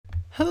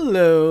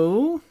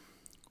Hello.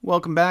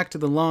 Welcome back to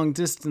the Long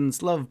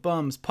Distance Love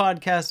Bums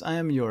podcast. I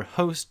am your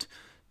host,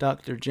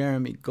 Dr.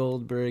 Jeremy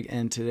Goldberg,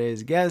 and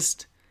today's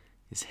guest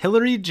is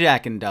Hilary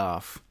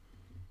Jackendoff,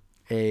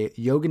 a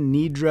yoga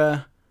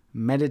nidra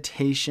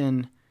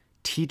meditation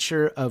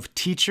teacher of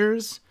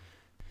teachers.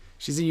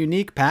 She's a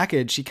unique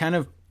package. She kind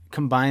of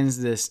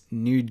combines this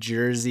New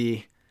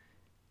Jersey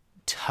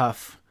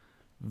tough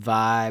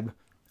vibe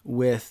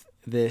with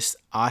this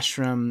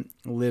ashram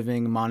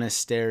living,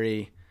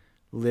 monastery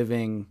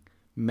living,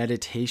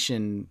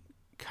 meditation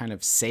kind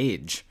of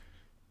sage.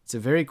 It's a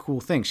very cool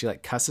thing. She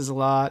cusses a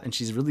lot and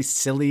she's really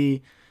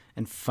silly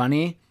and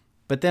funny,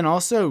 but then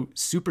also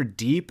super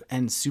deep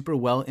and super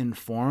well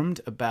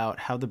informed about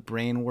how the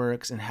brain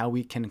works and how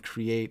we can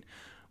create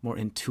more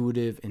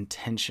intuitive,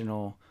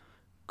 intentional,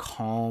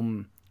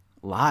 calm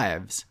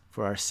lives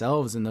for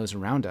ourselves and those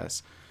around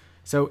us.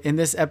 So in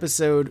this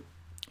episode,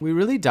 we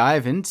really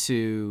dive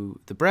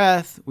into the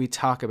breath. We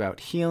talk about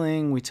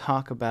healing. We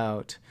talk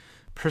about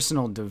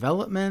personal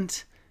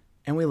development,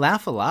 and we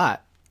laugh a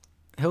lot.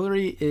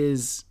 Hilary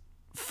is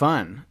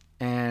fun,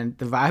 and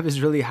the vibe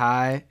is really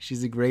high.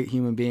 She's a great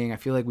human being. I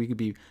feel like we could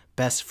be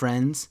best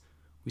friends.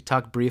 We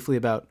talked briefly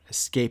about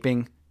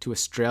escaping to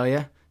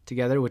Australia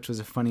together, which was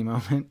a funny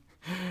moment.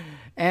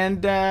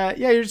 And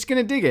you're just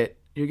going to dig it.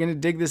 You're going to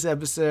dig this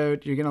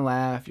episode. You're going to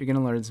laugh. You're going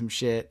to learn some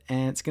shit,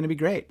 and it's going to be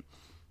great.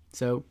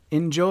 So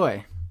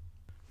enjoy.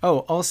 Oh,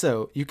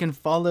 also, you can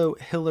follow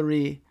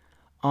Hilary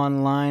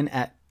online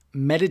at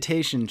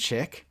Meditation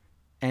Chick,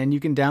 and you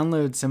can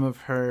download some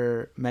of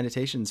her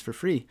meditations for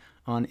free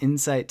on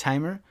Insight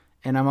Timer.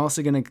 And I'm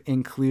also going to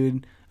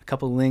include a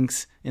couple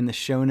links in the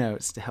show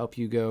notes to help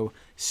you go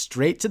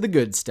straight to the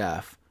good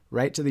stuff,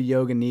 right to the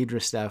yoga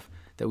nidra stuff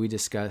that we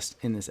discussed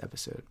in this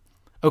episode.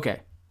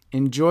 Okay,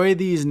 enjoy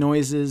these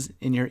noises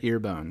in your ear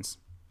bones.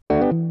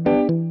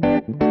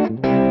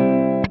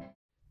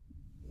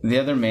 The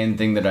other main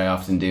thing that I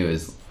often do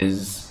is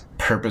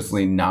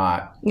purposely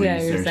not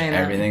research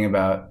everything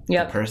about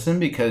the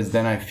person, because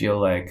then I feel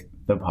like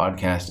the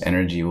podcast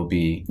energy will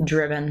be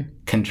driven,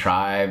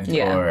 contrived,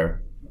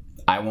 or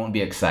I won't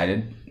be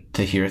excited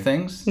to hear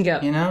things,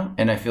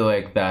 and I feel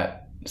like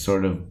that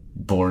sort of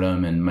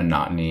boredom and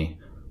monotony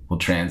will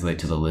translate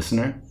to the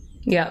listener.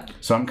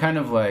 So I'm kind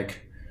of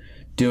like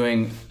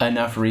doing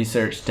enough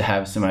research to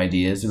have some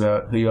ideas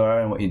about who you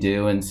are and what you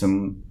do and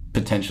some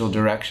potential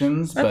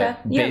directions,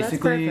 but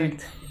basically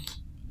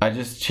I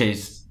just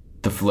chase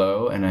the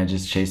flow and I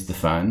just chase the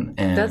fun,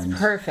 and that's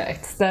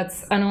perfect.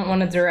 I don't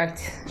want to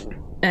direct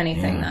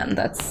anything then.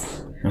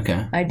 That's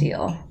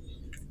ideal.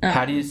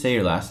 How do you say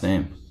your last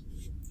name?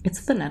 It's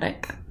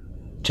phonetic.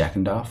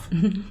 Jackendoff?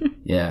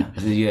 Yeah.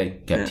 Did you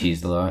get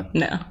teased a lot?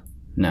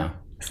 No.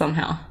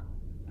 Somehow.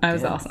 I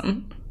was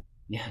awesome.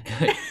 Yeah,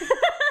 good.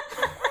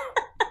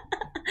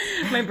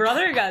 My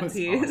brother got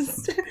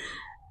teased.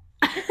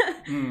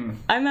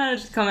 Awesome. I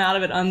managed to come out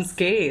of it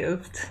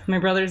unscathed. My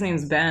brother's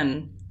name's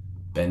Ben.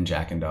 Ben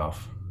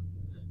Jackendoff.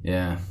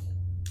 Yeah.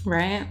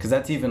 Right? Because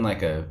that's even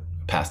like a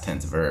past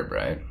tense verb,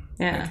 right?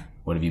 Yeah. Like,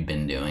 what have you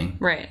been doing?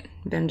 Right.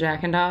 Ben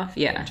Jackendoff?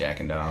 Yeah. Ben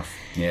Jackendoff.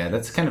 Yeah,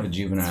 that's kind of a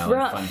juvenile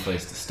and fun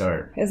place to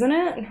start. Isn't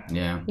it?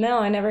 Yeah. No,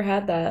 I never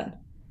had that.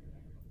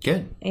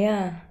 Good.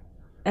 Yeah.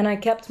 And I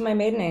kept my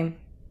maiden name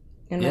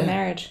in my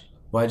marriage.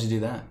 Why'd you do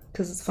that?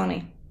 Because it's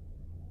funny.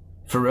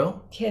 For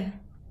real? Yeah.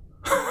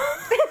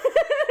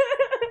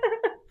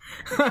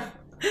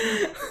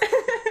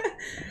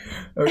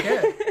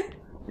 Okay.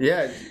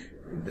 Yeah.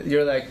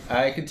 You're like,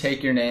 I could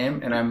take your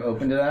name and I'm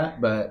open to that,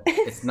 but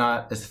it's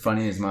not as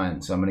funny as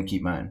mine, so I'm going to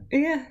keep mine.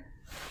 Yeah.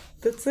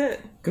 That's it.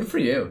 Good for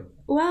you.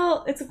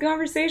 Well, it's a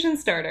conversation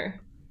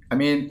starter. I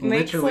mean,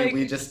 literally,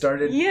 we just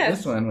started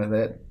this one with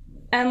it.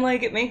 And,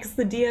 it makes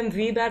the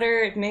DMV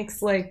better. It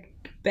makes,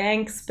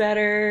 banks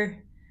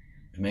better.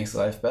 It makes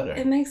life better.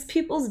 It makes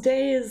people's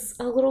days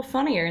a little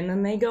funnier. And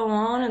then they go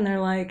on and they're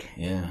like,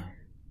 yeah.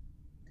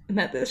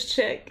 Met this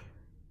chick.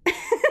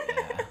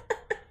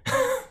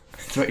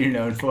 That's what you're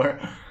known for.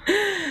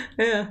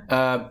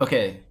 Yeah.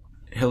 Okay.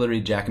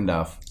 Hilary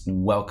Jackendoff,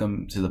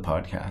 welcome to the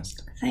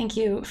podcast. Thank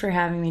you for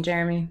having me,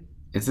 Jeremy.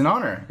 It's an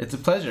honor. It's a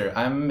pleasure.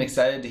 I'm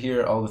excited to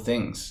hear all the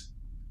things.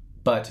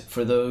 But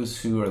for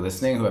those who are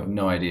listening who have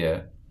no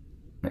idea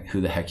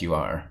who the heck you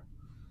are,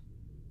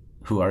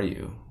 who are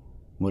you?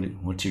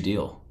 What's your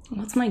deal?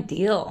 What's my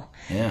deal?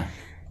 Yeah.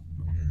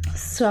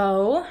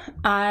 So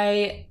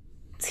I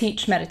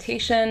teach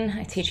meditation.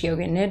 I teach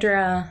yoga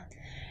nidra.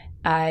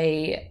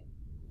 I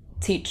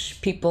teach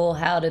people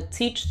how to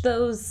teach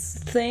those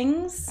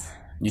things.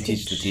 You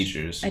teach the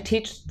teachers. I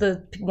teach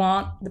the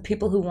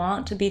people who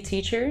want to be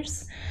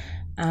teachers.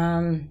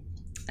 And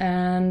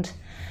I'm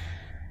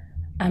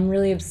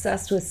really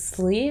obsessed with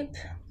sleep.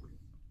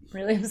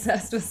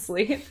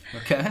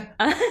 Okay.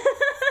 I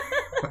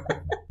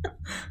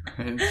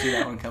didn't see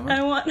that one coming.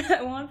 I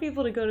want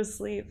people to go to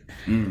sleep.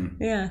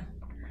 Yeah.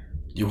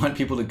 You want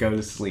people to go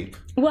to sleep?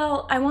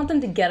 Well, I want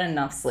them to get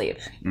enough sleep.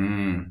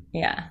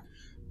 Yeah.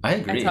 I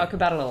agree. I talk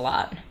about it a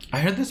lot. I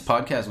heard this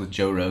podcast with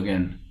Joe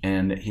Rogan,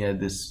 and he had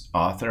this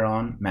author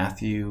on,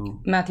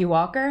 Matthew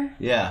Walker?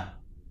 Yeah.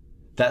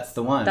 That's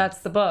the one. That's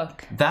the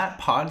book. That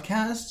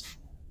podcast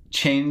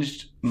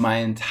changed my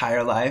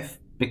entire life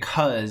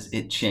because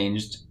it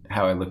changed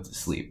how I looked at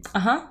sleep.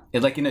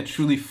 It, like, in a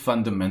truly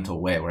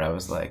fundamental way where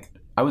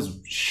I was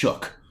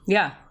shook.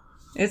 Yeah.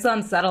 It's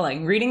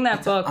unsettling. Reading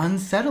that book.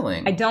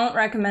 Unsettling. I don't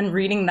recommend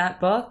reading that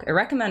book. I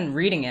recommend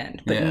reading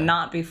it, but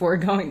not before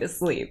going to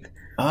sleep.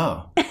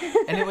 Oh.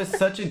 And it was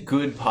such a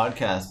good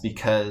podcast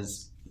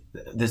because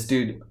this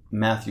dude,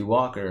 Matthew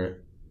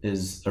Walker,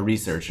 is a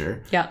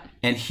researcher. Yeah.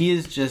 And he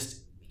is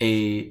just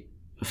a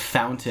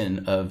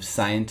fountain of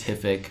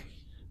scientific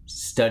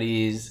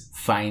studies,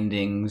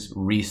 findings,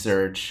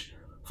 research.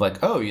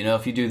 Like, oh, you know,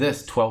 if you do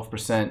this,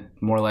 12%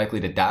 more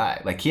likely to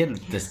die. Like, he had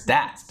the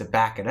stats to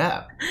back it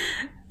up.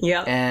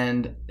 Yeah.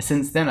 And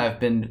since then,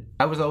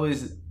 I was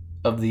always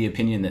of the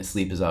opinion that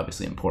sleep is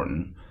obviously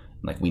important.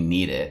 Like, we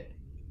need it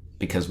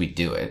because we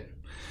do it.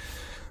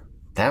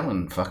 That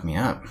one fucked me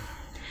up.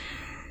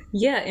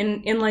 Yeah,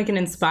 in like an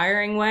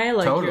inspiring way.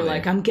 Like, totally. You're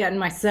like, I'm getting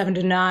my 7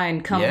 to 9,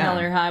 come hell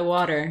or high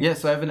water. Yeah,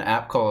 so I have an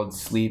app called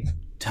Sleep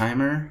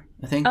Timer,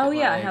 I think. Oh,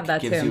 yeah, I have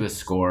that gives too. You a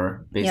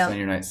score based on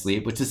your night's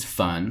sleep, which is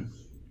fun.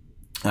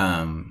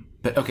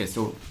 But okay,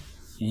 so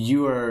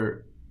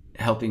you're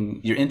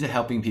into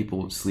helping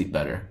people sleep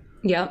better.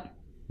 Yep.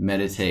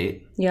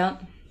 Meditate.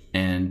 Yep.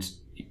 And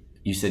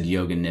you said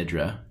yoga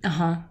nidra.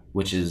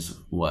 Which is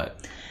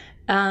what?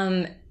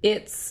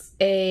 It's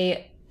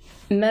a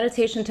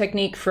meditation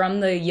technique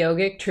from the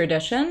yogic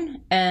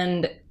tradition,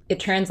 and it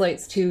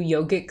translates to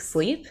yogic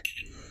sleep.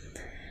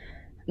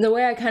 The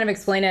way I kind of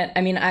explain it,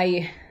 I mean,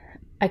 I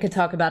could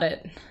talk about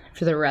it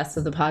for the rest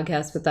of the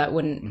podcast, but that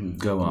wouldn't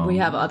go on. We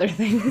have other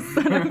things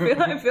that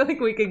I feel like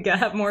we could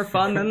have more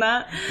fun than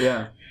that.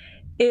 Yeah.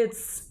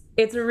 It's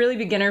a really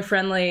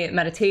beginner-friendly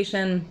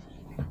meditation.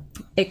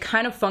 It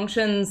kind of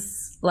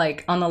functions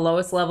like on the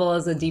lowest level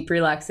as a deep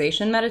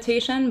relaxation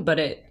meditation, but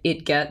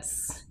it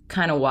gets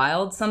kind of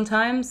wild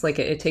sometimes. Like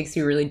it takes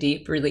you really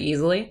deep, really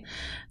easily.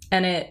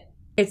 And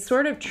it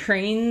sort of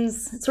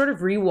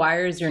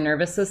rewires your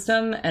nervous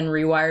system and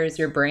rewires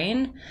your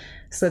brain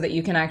so that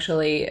you can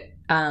actually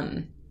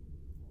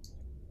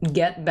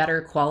get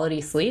better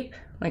quality sleep.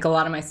 Like a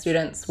lot of my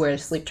students wear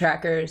sleep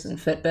trackers and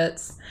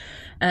Fitbits,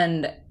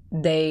 and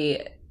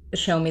they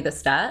show me the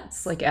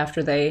stats like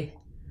after they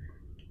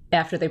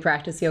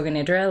practice yoga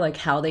nidra, like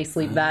how they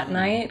sleep that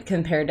night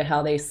compared to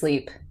how they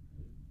sleep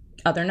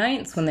other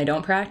nights when they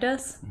don't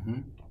practice.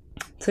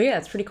 So yeah,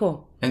 it's pretty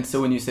cool. And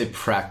so when you say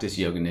practice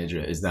yoga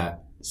nidra, is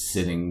that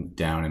sitting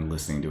down and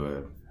listening to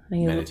a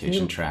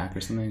meditation track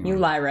or something? You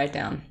lie right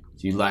down.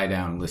 So you lie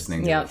down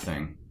listening to the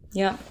thing.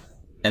 Yep.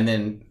 And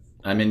then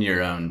I'm in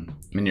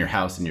your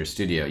house, in your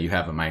studio, you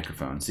have a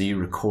microphone. So you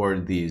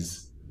record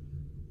these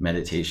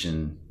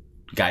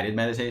guided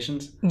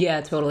meditations?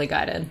 Yeah, totally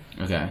guided.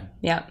 Okay.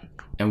 Yep.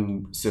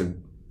 And so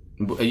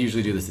I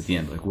usually do this at the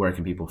end. Like, where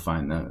can people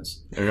find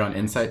those? Are you on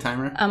Insight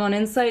Timer? I'm on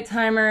Insight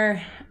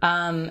Timer.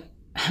 I'm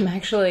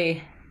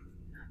actually,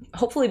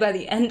 hopefully by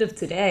the end of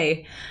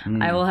today,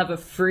 I will have a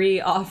free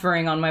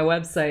offering on my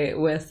website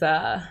with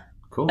a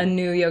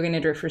new yoga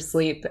nidra for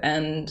sleep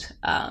and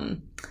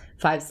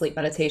 5 sleep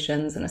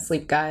meditations and a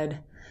sleep guide.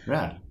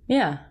 Right.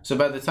 Yeah. So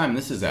by the time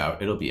this is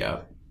out, it'll be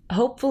out.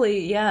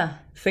 Hopefully, yeah.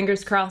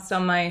 Fingers crossed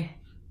on my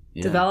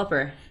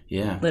developer.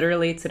 Yeah.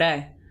 Literally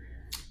today.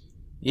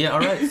 Yeah, all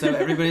right. So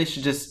everybody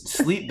should just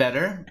sleep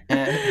better.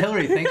 And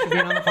Hilary, thanks for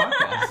being on the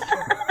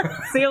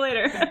podcast. See you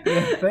later.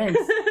 Yeah, thanks.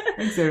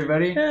 Thanks,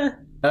 everybody.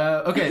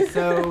 Okay,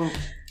 so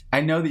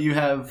I know that you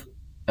have,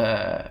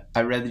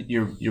 I read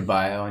your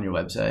bio on your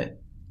website,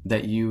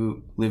 that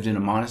you lived in a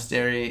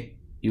monastery,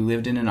 you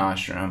lived in an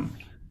ashram,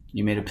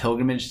 you made a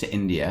pilgrimage to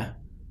India,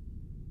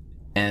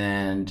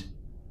 and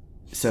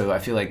so I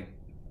feel like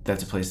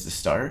that's a place to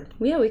start.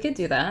 Yeah, we could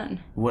do that.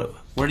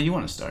 Where do you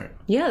want to start?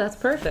 Yeah, that's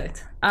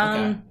perfect.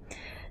 Okay.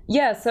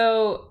 Yeah,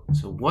 so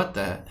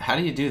how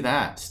do you do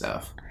that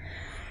stuff?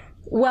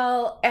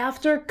 Well,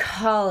 after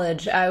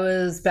college, I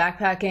was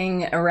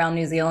backpacking around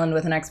New Zealand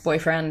with an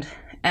ex-boyfriend,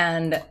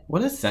 and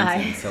what is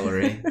sentence,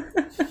 Hilary?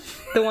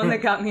 The one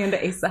that got me into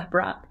ASAP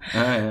Rock. Oh,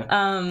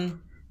 yeah.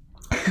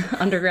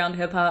 Underground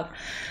hip hop.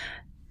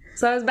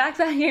 So I was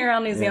backpacking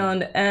around New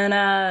Zealand,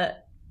 and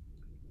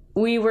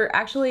we were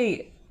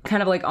actually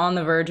kind of like on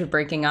the verge of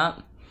breaking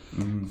up.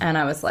 And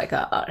I was like,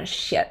 oh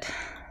shit,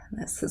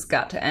 this has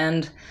got to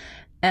end.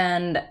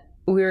 And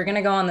we were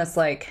gonna go on this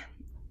like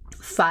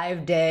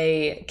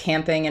 5-day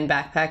camping and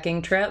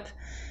backpacking trip,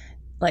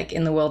 like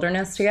in the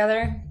wilderness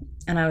together.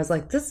 And I was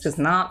like, this does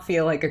not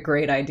feel like a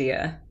great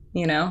idea,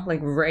 you know,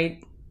 like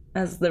right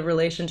as the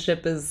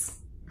relationship is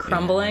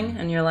crumbling,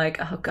 and you're like,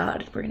 oh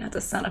god, we're gonna have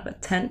to set up a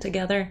tent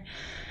together.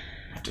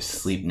 I have to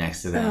sleep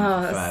next to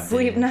them.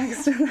 Sleep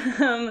next to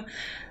them.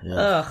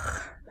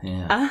 Ugh.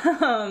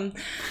 Yeah.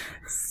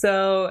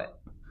 So,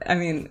 I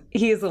mean,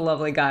 he is a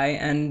lovely guy,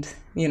 and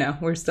you know,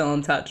 we're still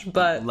in touch.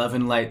 But love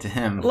and light to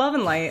him. Love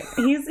and light.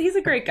 He's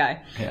a great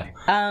guy. Yeah.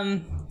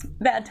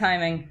 Bad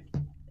timing.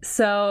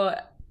 So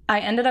I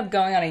ended up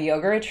going on a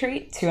yoga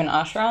retreat to an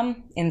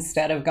ashram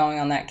instead of going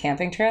on that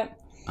camping trip.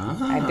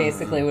 I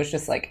basically was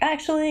just like,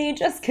 actually,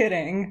 just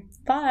kidding.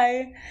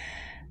 Bye.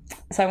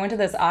 So I went to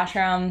this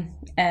ashram,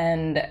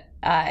 and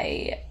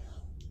I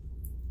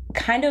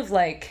kind of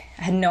like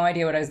had no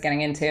idea what I was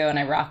getting into. And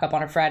I rock up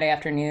on a Friday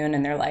afternoon,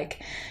 and they're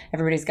like,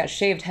 everybody's got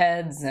shaved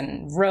heads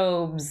and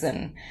robes,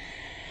 and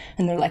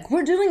they're like,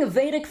 we're doing a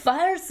Vedic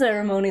fire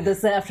ceremony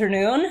this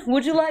afternoon.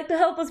 Would you like to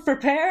help us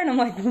prepare? And I'm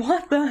like,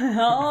 what the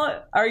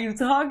hell are you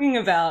talking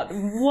about?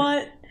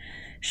 What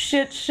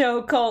shit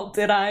show cult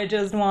did I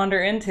just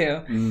wander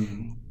into?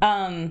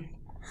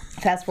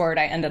 Fast forward,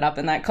 I ended up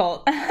in that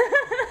cult.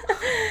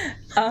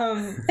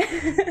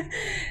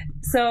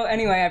 So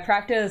anyway, I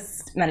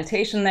practiced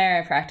meditation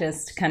there. I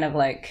practiced kind of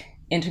like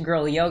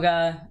integral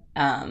yoga.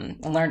 I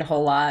learned a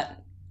whole lot.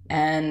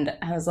 And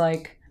I was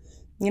like,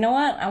 you know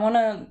what? I want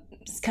to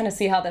just kind of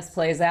see how this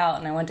plays out.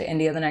 And I went to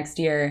India the next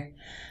year.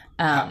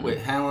 Wait,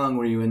 how long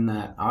were you in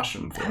that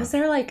ashram for? I was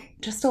there like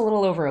just a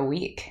little over a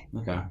week.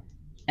 Okay.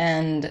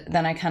 And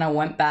then I kind of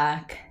went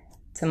back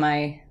to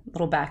my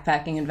little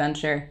backpacking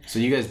adventure. So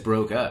you guys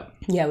broke up?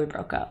 Yeah, we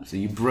broke up. So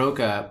you broke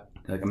up.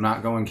 Like, I'm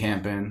not going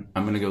camping.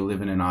 I'm going to go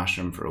live in an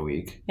ashram for a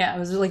week. Yeah, it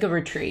was like a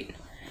retreat.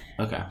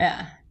 Okay.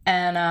 Yeah.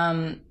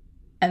 And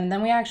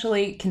then we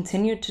actually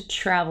continued to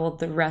travel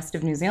the rest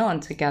of New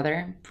Zealand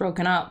together,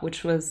 broken up,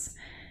 which was,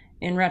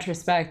 in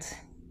retrospect,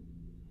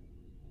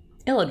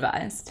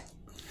 ill-advised.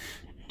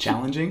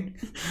 Challenging?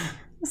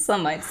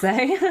 Some might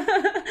say. In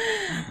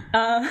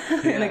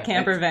a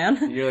camper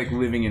van. You're like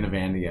living in a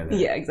van together.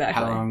 Yeah,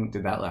 exactly. How long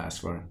did that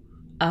last for?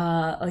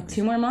 Like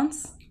 2 more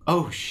months.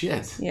 Oh,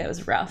 shit. Yeah, it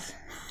was rough.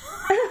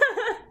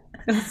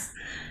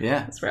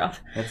 Yeah. It's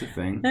rough. That's a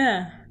thing.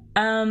 Yeah.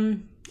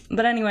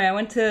 But anyway, I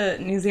went to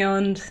New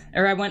Zealand,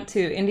 or I went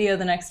to India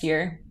the next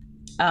year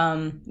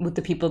with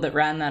the people that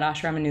ran that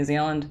ashram in New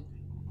Zealand.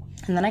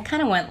 And then I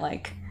kind of went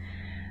like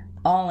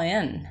all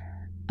in.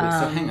 Wait,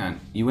 so hang on.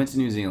 You went to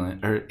New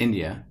Zealand, or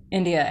India.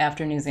 India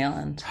after New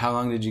Zealand. How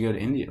long did you go to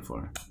India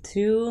for?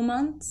 2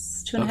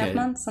 months, 2.5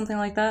 months, something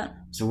like that.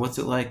 So what's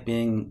it like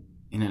being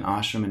in an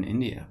ashram in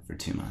India for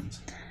 2 months?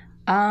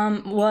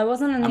 Well, I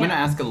wasn't in the... I'm going to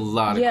ask a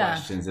lot of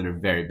questions that are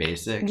very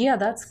basic. Yeah,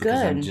 that's good.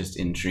 Because I'm just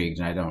intrigued,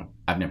 and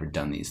I've never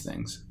done these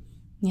things.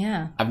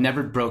 Yeah. I've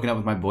never broken up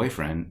with my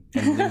boyfriend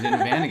and lived in a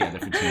van together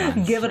for 2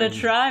 months. Give it a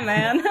try,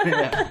 man.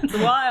 It's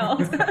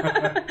wild.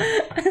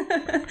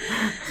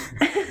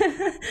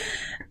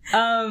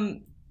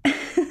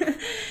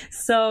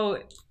 So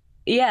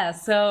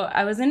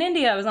I was in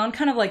India. I was on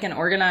kind of like an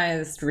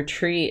organized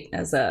retreat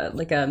as a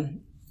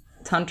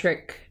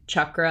tantric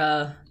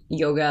chakra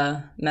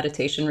yoga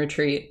meditation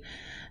retreat.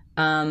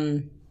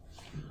 And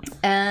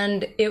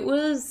it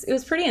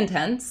was pretty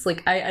intense.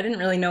 Like I didn't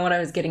really know what I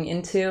was getting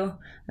into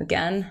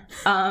again.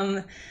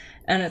 And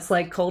it's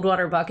like cold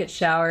water bucket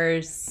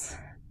showers,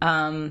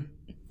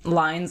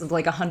 lines of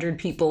like 100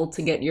 people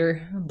to get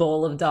your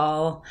bowl of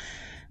dal.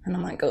 And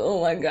I'm like,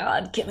 oh my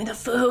God, give me the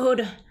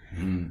food.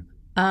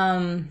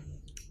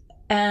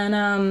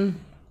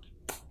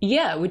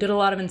 Yeah, we did a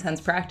lot of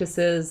intense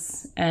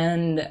practices,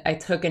 and I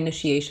took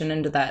initiation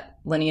into that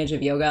lineage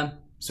of yoga.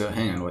 So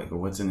hang on, wait,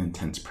 what's an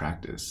intense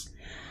practice?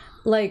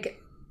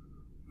 Like,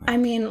 I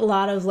mean, a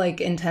lot of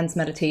like intense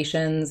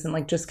meditations and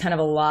like just kind of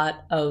a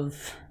lot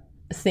of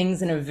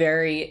things in a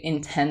very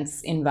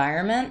intense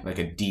environment. Like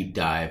a deep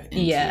dive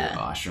into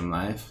ashram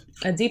life?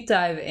 A deep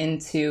dive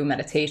into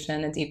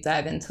meditation, a deep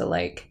dive into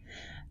like,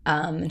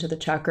 into the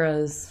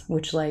chakras,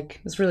 which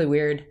like was really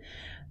weird.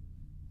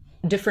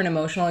 Different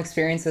emotional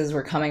experiences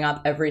were coming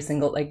up every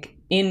single, like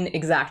in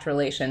exact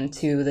relation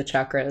to the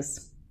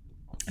chakras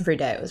every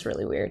day. It was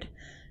really weird.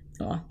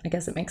 Well, I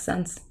guess it makes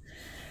sense.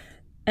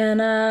 And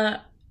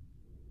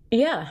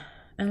yeah,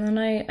 and then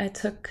I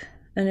took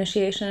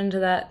initiation into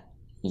that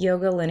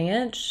yoga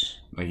lineage.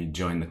 Like you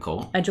joined the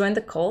cult? I joined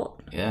the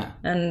cult. Yeah.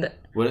 And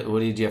what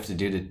did you have to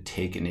do to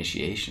take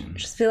initiation?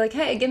 Just be like,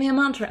 hey, give me a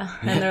mantra.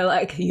 And they're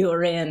like,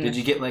 you're in. Did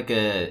you get like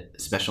a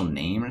special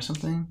name or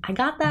something? I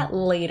got that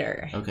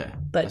later. Okay.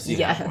 But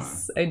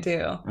yes, I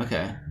do.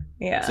 Okay.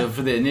 Yeah. So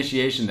for the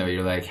initiation though,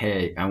 you're like,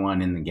 hey, I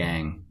want in the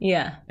gang.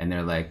 Yeah. And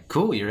they're like,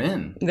 cool, you're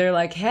in. They're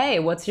like, hey,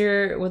 what's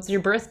your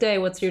birthday?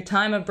 What's your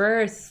time of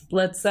birth?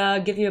 Let's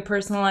give you a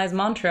personalized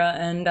mantra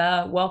and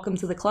welcome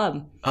to the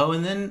club. Oh,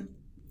 and then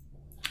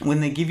when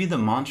they give you the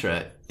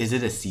mantra, is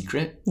it a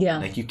secret? Yeah.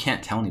 Like you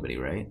can't tell anybody,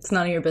 right? It's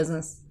none of your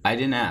business. I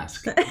didn't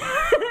ask.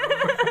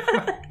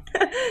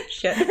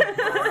 Shit.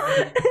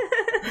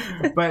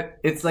 But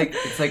it's like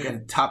a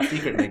top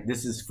secret. Like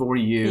this is for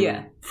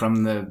you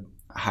from the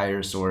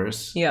higher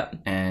source.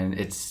 Yep. And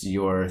it's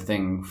your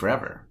thing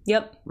forever.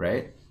 Yep.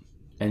 Right?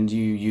 And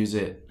you use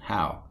it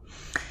how?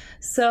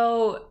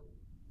 So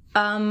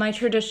my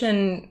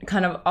tradition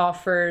kind of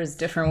offers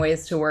different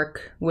ways to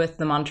work with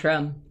the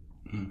mantra.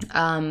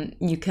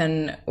 You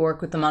can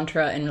work with the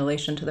mantra in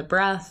relation to the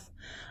breath.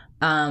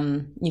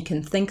 You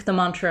can think the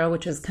mantra,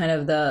 which is kind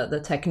of the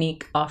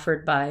technique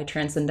offered by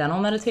transcendental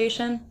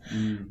meditation,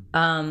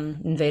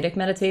 in Vedic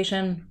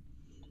meditation.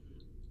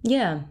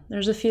 Yeah,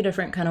 there's a few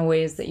different kind of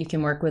ways that you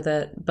can work with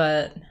it,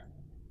 but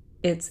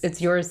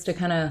it's yours to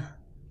kind of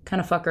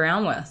fuck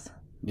around with.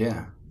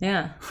 Yeah.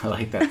 Yeah. I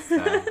like that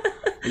style.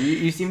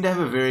 You seem to have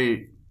a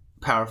very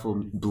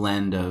powerful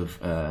blend of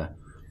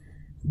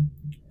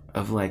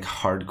like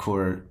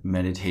hardcore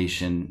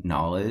meditation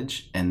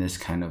knowledge and this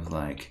kind of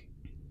like.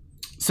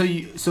 So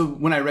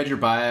when I read your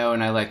bio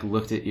and I like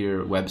looked at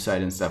your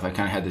website and stuff, I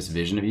kind of had this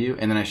vision of you,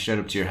 and then I showed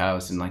up to your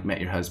house and like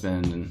met your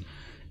husband,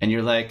 and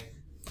you're like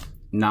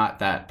not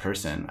that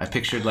person. I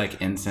pictured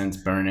like incense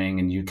burning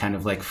and you kind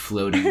of like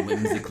floating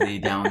whimsically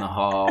down the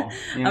hall.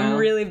 You know? I'm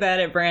really bad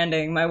at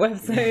branding. My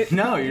website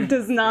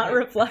does not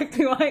reflect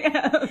who I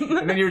am.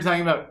 And then you were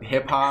talking about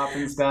hip hop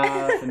and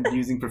stuff and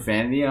using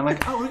profanity, and I'm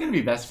like, oh, we're gonna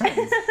be best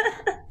friends.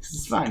 This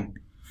is fun.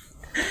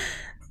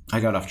 I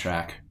got off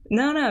track.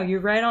 No,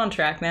 you're right on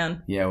track,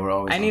 man. Yeah, we're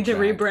always. I need to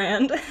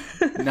rebrand.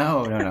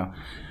 No.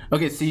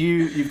 Okay, so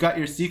you've got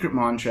your secret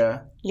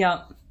mantra.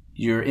 Yep.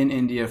 You're in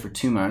India for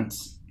 2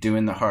 months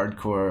doing the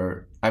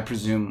hardcore, I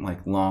presume, like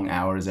long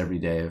hours every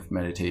day of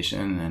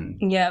meditation and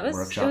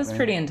workshopping. It was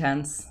pretty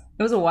intense.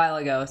 It was a while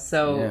ago,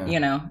 so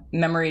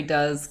memory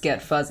does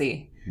get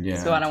fuzzy.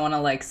 Yeah. So I don't want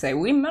to like say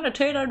we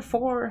meditated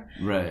for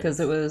because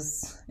it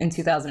was in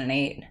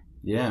 2008.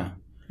 Yeah.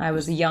 I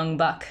was a young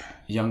buck.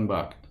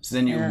 So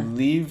then you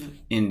leave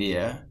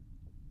India,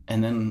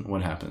 and then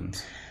what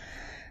happens?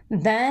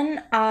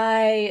 Then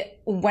I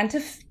went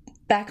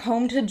back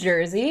home to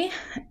Jersey,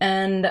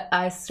 and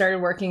I started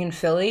working in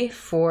Philly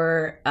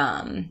for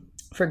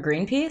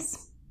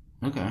Greenpeace.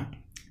 Okay.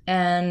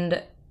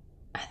 And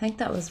I think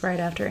that was right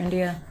after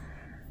India.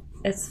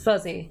 It's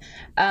fuzzy.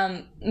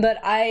 But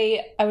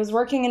I was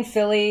working in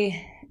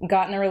Philly,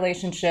 got in a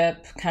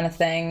relationship kind of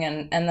thing,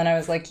 and then I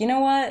was like, you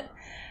know what?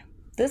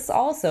 This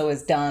also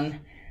is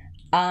done.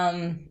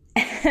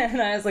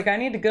 And I was like, I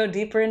need to go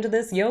deeper into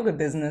this yoga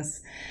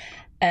business.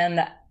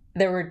 And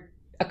there were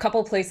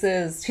two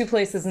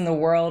places in the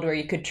world where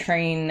you could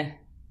train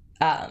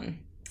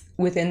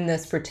within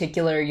this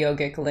particular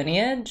yogic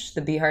lineage,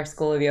 the Bihar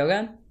School of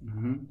Yoga.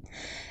 Mm-hmm.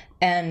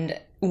 And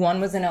one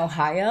was in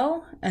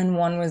Ohio and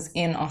one was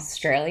in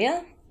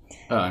Australia.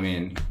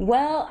 Oh,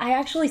 Well, I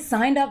actually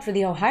signed up for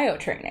the Ohio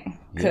training.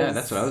 Yeah,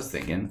 that's what I was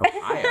thinking.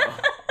 Ohio.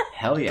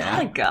 Hell yeah.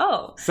 Gotta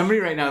go. Somebody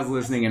right now is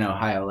listening in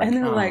Ohio like, and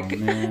they're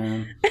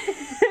man.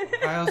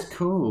 Ohio's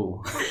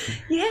cool.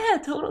 Yeah,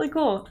 totally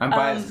cool. I'm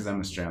biased because I'm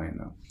Australian,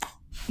 though.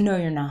 No,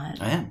 you're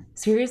not. I am.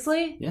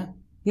 Seriously? Yeah.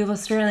 You have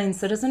Australian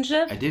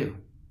citizenship? I do.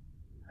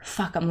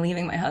 Fuck, I'm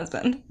leaving my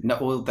husband. No,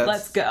 well, that's...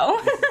 Let's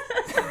go.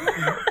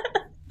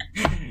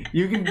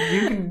 You can,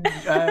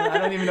 I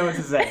don't even know what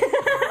to say.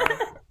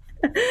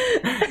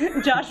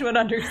 Josh would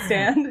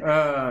understand.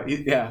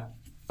 Yeah.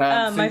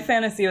 My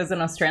fantasy was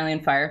an Australian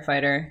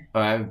firefighter. Oh,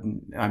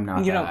 I'm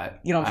not that.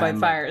 You don't fight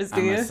fires,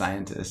 do you? I'm a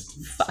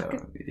scientist. Fuck.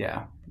 So,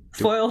 yeah.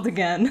 Foiled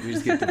again. We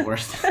just get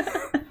divorced.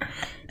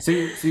 So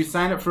you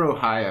signed up for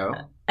Ohio.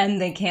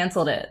 And they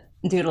canceled it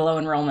due to low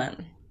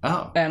enrollment.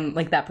 Oh. And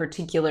like that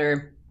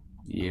particular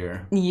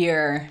year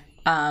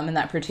in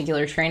that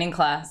particular training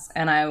class.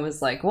 And I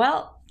was like,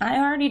 well, I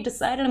already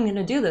decided I'm going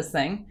to do this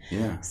thing.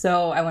 Yeah.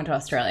 So I went to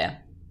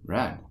Australia.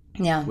 Right.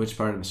 Yeah. Which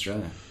part of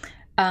Australia?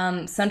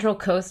 Central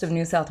coast of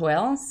New South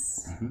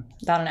Wales. Mm-hmm.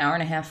 About an hour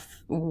and a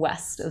half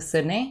west of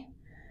Sydney.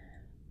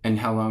 And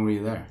how long were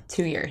you there?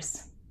 2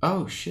 years.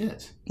 Oh,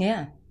 shit.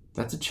 Yeah.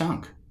 That's a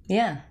chunk.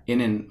 Yeah.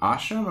 In an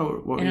ashram? Or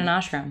what in an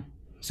ashram.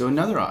 So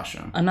another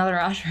ashram. Another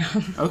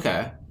ashram.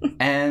 Okay.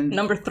 And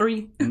number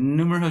 3.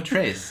 Numero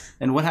tres.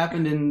 And what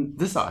happened in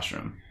this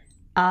ashram?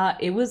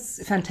 It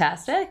was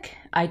fantastic.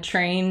 I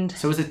trained.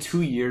 So it was a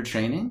 2-year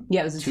training?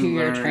 Yeah, it was a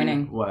 2-year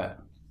training. What?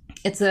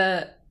 It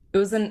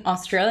was an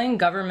Australian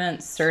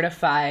government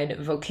certified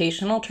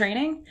vocational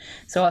training.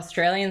 So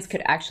Australians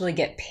could actually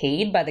get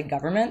paid by the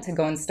government to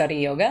go and study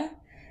yoga.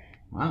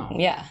 Wow.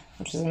 Yeah,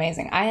 which is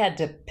amazing. I had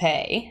to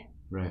pay.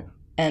 Right.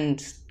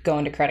 And go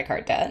into credit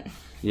card debt.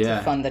 Yeah.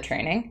 To fund the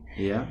training.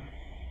 Yeah.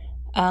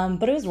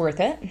 But it was worth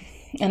it.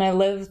 And I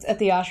lived at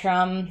the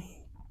ashram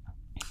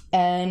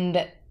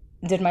and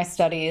did my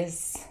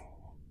studies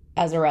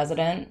as a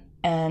resident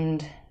and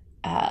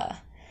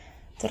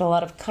did a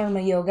lot of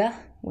karma yoga,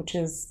 which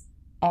is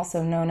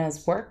also known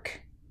as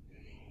work.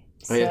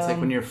 Oh, yeah, it's like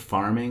when you're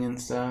farming and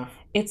stuff?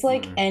 It's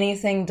like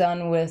anything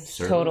done with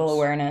total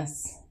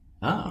awareness.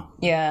 Oh.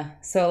 Yeah.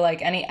 So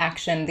like any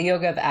action, the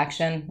yoga of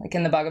action, like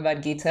in the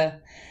Bhagavad Gita,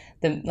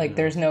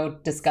 there's no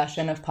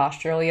discussion of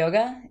postural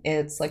yoga.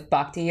 It's like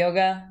bhakti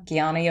yoga,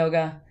 jnana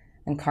yoga,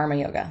 and karma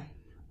yoga.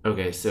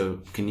 Okay, so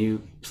can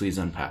you please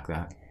unpack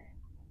that?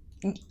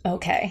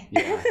 Okay.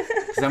 Yeah.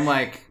 Because I'm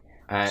like,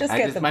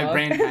 my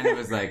brain kind of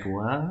was like,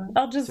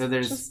 what?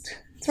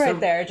 It's right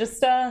there.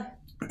 Just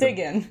dig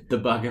in. The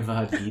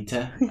Bhagavad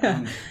Gita.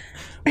 Yeah.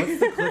 What's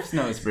the Cliff's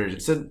Notes version?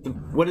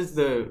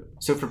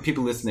 So for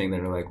people listening that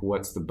are like,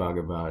 what's the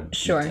Bhagavad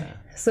Gita? Sure.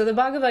 So the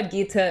Bhagavad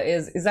Gita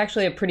is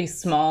actually a pretty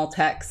small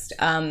text,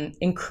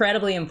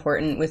 incredibly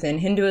important within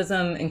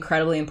Hinduism,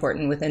 incredibly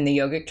important within the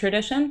yogic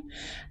tradition.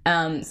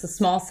 It's a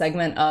small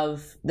segment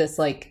of this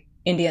like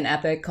Indian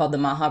epic called the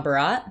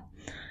Mahabharata.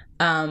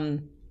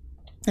 And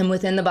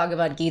within the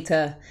Bhagavad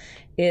Gita,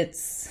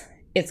 it's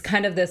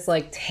kind of this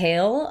like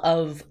tale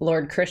of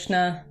Lord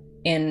Krishna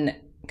in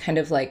kind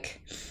of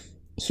like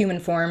human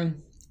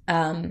form,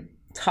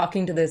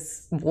 talking to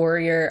this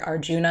warrior,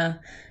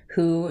 Arjuna,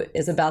 who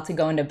is about to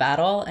go into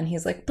battle. And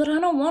he's like, but I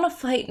don't want to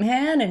fight,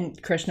 man.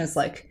 And Krishna's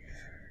like,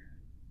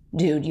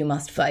 dude, you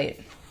must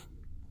fight.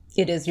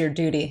 It is your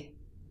duty.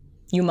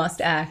 You must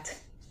act.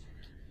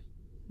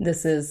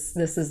 This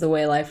is the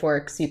way life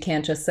works. You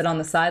can't just sit on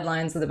the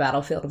sidelines of the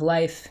battlefield of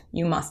life.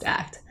 You must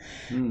act.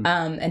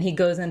 And he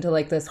goes into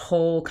like this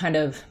whole kind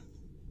of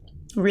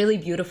really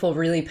beautiful,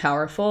 really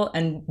powerful,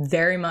 and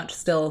very much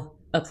still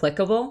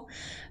applicable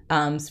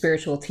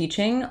spiritual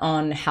teaching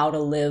on how to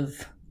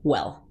live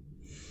well.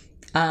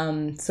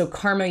 So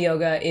karma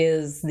yoga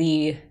is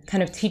the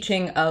kind of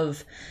teaching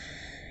of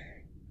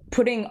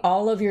putting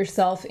all of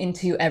yourself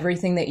into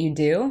everything that you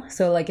do.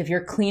 So like if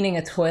you're cleaning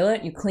a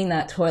toilet, you clean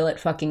that toilet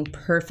fucking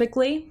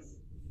perfectly,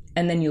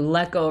 and then you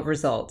let go of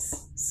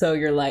results. So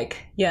you're like,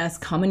 yes,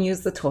 come and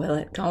use the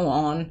toilet. Go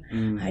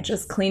on. I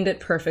just cleaned it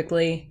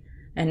perfectly,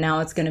 and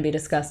now it's going to be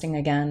disgusting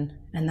again.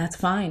 And that's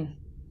fine.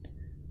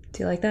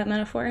 Do you like that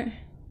metaphor?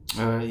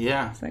 Yeah.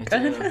 Yeah,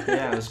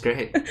 it was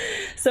great.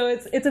 So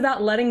it's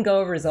about letting go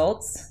of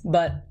results,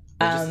 but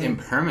just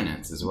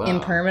impermanence as well.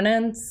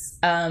 Impermanence.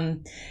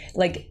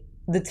 Like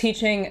the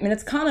teaching, I mean,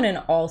 it's common in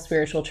all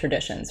spiritual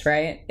traditions,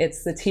 right?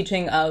 It's the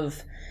teaching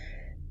of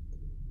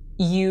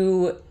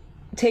you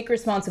take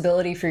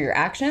responsibility for your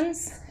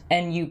actions,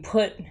 and you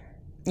put,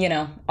 you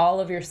know, all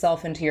of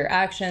yourself into your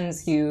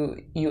actions.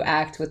 You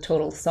act with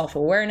total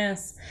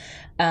self-awareness,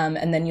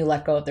 and then you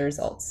let go of the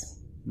results.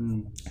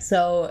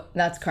 So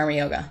that's karma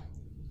yoga,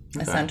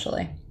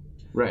 essentially.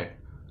 Right.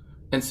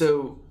 And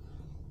so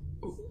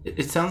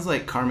it sounds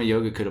like karma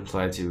yoga could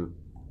apply to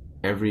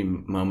every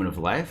moment of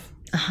life.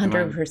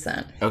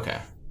 100%. Okay.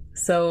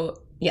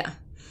 So, yeah.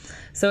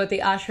 So at the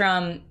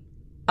ashram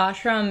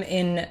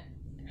in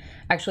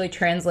actually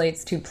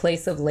translates to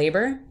place of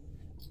labor.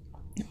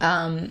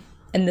 And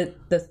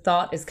the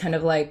thought is kind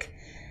of like,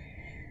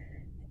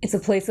 it's a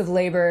place of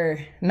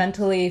labor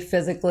mentally,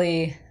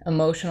 physically,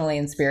 emotionally,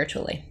 and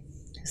spiritually.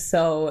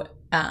 So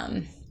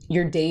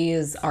your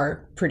days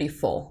are pretty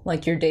full.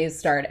 Like your days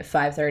start at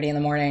 5:30 in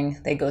the morning.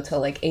 They go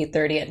till like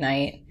 8:30 at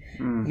night.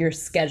 You're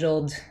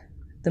scheduled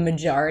the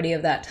majority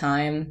of that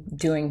time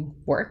doing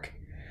work.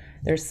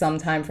 There's some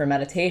time for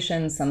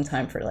meditation, some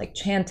time for like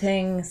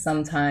chanting,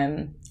 some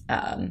time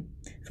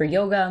for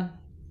yoga.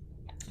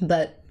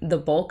 But the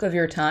bulk of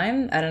your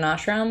time at an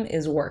ashram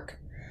is work.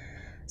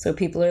 So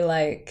people are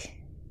like,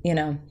 you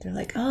know, they're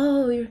like,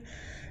 oh, you're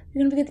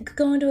going to be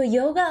going to a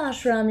yoga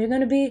ashram.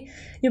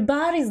 Your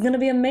body's going to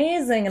be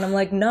amazing. And I'm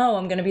like, no,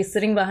 I'm going to be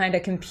sitting behind a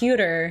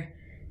computer,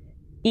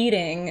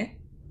 eating,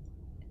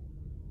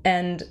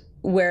 and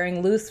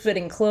wearing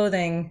loose-fitting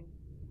clothing,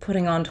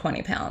 putting on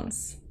 20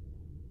 pounds.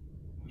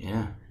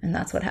 Yeah. And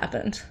that's what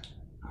happened.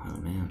 Oh,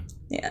 man.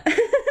 Yeah.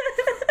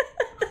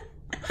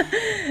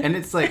 And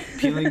it's like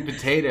peeling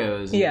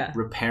potatoes, and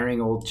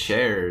repairing old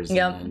chairs,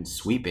 and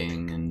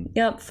sweeping,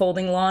 and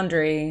folding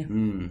laundry.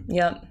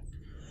 Yep.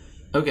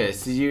 Okay,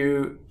 so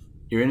you're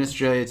in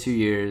Australia 2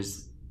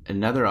 years,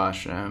 another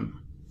ashram,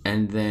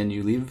 and then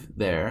you leave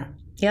there.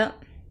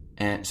 Yep.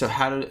 And so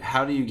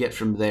how do you get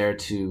from there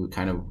to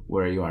kind of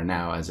where you are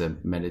now as a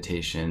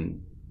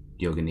meditation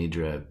yoga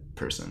nidra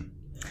person?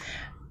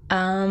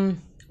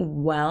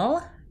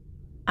 Well,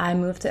 I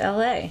moved to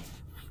LA.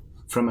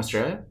 From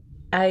Australia?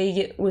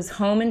 I was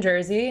home in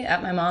Jersey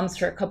at my mom's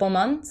for a couple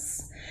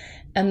months,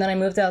 and then I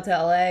moved out to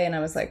LA, and I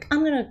was like,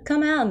 I'm going to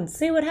come out and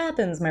see what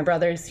happens. My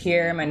brother's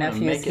here, my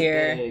nephew's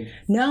here. Big.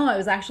 No, I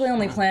was actually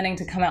only planning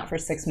to come out for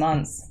 6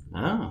 months.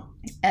 Oh.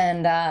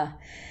 And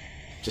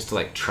just to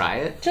like try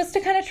it? Just to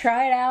kind of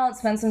try it out,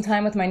 spend some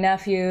time with my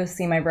nephew,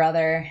 see my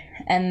brother,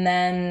 and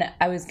then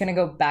I was going to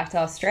go back to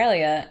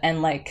Australia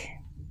and like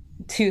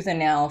tooth and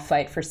nail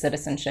fight for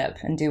citizenship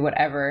and do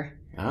whatever.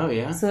 Oh,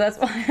 yeah. So that's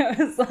why I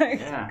was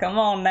like, come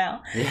on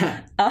now.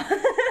 Yeah.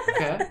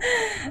 Okay.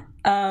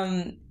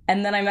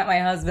 And then I met my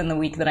husband the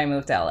week that I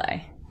moved to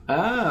LA.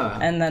 Oh.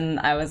 And then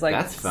I was like,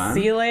 that's fun.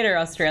 See you later,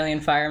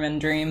 Australian fireman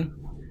dream.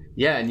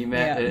 Yeah, and you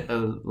met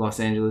a Los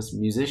Angeles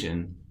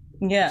musician.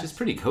 Yeah. Which is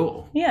pretty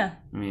cool. Yeah.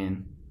 I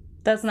mean.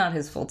 That's not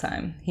his full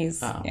time. He's,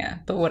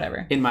 but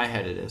whatever. In my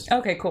head it is.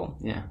 Okay, cool.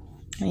 Yeah.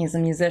 He's a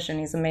musician.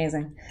 He's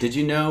amazing. Did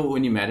you know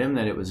when you met him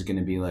that it was going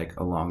to be like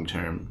a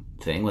long-term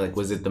thing? Like,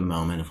 was it the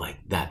moment of like,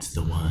 that's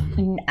the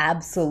one?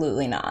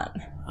 Absolutely not.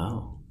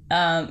 Oh.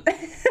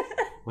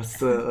 What's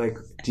the, like,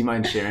 do you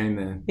mind sharing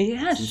the...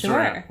 Yeah,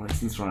 sure.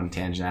 Since we're on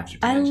tangent after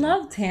I tangent.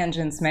 love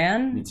tangents,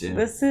 man. Me too.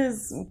 This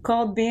is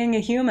called being a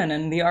human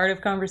and the art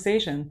of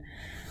conversation.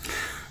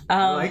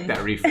 I like that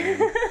reframe.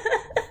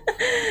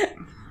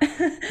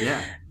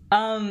 Yeah.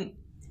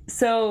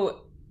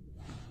 So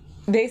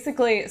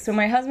basically,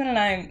 my husband and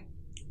I,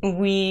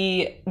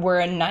 we were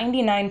a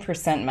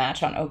 99%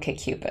 match on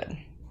OkCupid.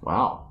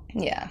 Wow.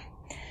 Yeah.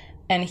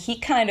 And he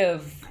kind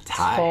of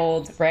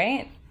told,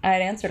 right? I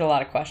had answered a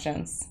lot of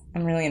questions.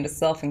 I'm really into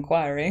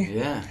self-inquiry.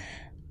 Yeah.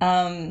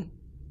 And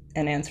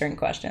answering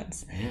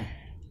questions.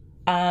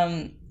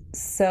 Yeah.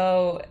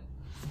 So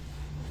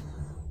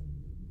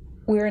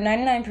we were a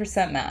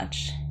 99%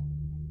 match.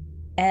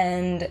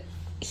 And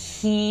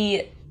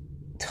he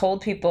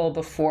told people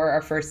before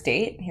our first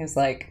date, he was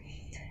like,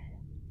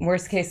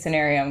 worst case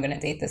scenario, I'm going to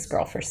date this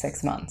girl for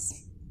 6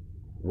 months.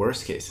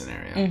 Worst case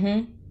scenario?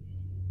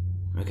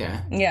 Mm-hmm. Okay.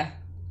 Yeah.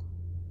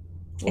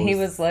 He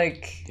was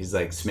like... He's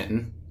like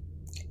smitten?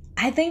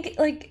 I think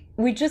like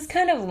we just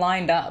kind of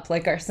lined up,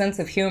 like our sense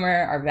of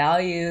humor, our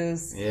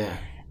values. Yeah.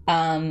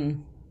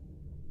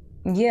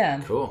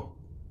 Yeah. Cool.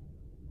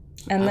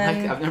 And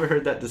then I've never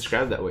heard that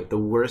described that way. The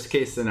worst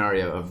case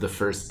scenario of the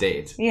first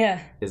date.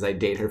 Yeah. Is I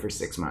date her for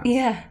 6 months.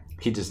 Yeah.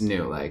 He just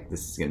knew like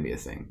this is gonna be a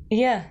thing.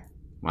 Yeah.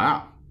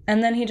 Wow.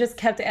 And then he just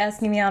kept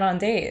asking me out on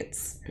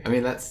dates. I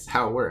mean, that's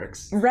how it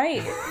works.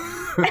 Right.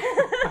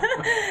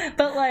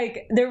 But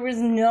like there was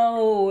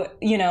no,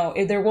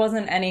 there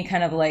wasn't any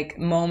kind of like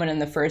moment in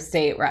the first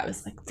date where I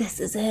was like, this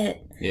is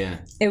it. Yeah.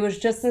 It was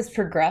just this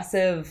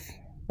progressive,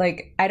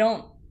 like, I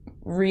don't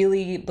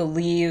really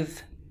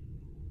believe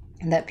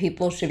that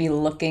people should be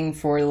looking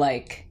for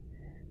like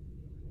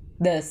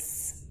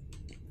this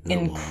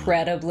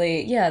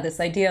incredibly, this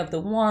idea of the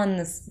one,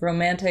 this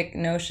romantic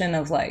notion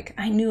of like,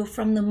 I knew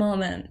from the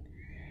moment,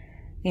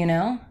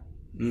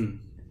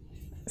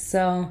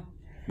 So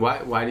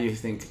why do you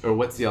think, or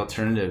what's the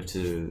alternative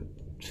to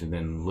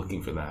then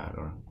looking for that,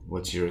 or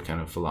what's your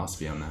kind of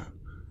philosophy on that?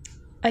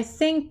 I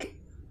think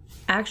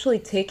actually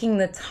taking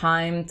the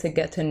time to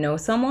get to know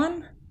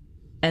someone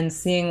and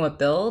seeing what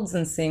builds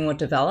and seeing what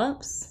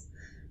develops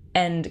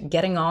and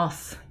getting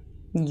off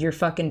your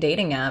fucking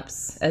dating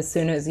apps as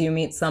soon as you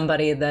meet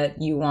somebody that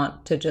you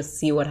want to just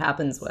see what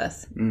happens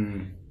with.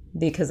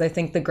 Because I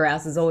think the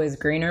grass is always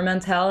greener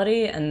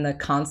mentality and the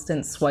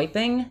constant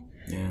swiping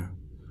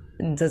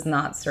does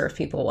not serve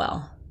people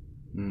well.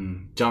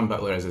 John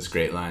Butler has this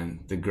great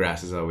line, the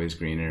grass is always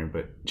greener,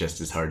 but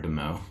just as hard to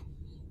mow.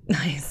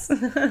 Nice.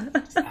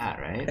 It's that,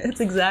 right?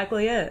 It's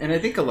exactly it. And I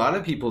think a lot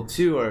of people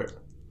too are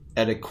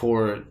at a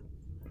core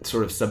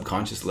sort of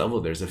subconscious level,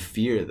 there's a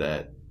fear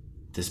that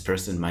this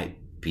person might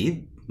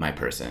be my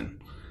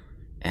person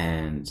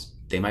and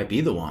they might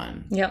be the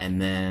one. Yep.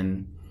 And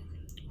then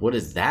what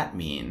does that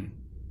mean?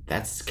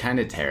 That's kind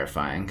of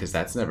terrifying because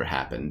that's never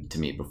happened to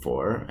me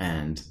before.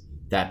 And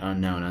that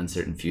unknown,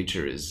 uncertain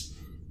future is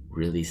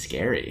really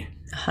scary.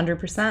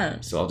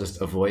 100%. So I'll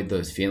just avoid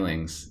those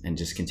feelings and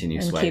just continue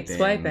and swiping. Keep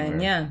swiping,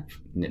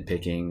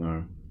 nitpicking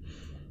or...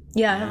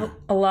 Yeah, I have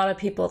a lot of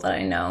people that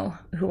I know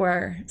who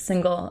are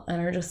single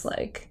and are just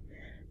like,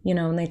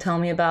 when they tell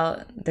me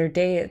about their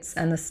dates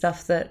and the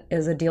stuff that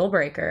is a deal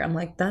breaker, I'm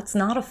like, that's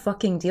not a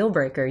fucking deal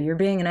breaker. You're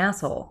being an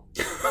asshole.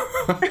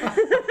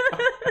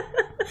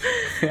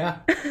 Yeah.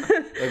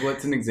 Like,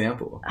 what's an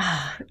example?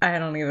 I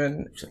don't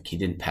even... It's like, he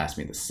didn't pass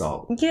me the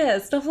salt. Yeah,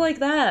 stuff like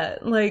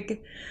that.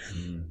 Like,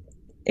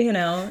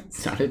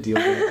 It's not a deal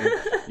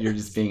breaker. You're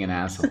just being an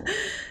asshole.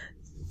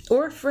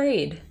 Or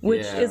afraid,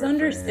 which is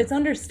it's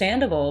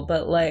understandable,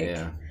 but like,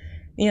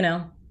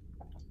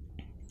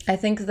 I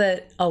think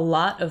that a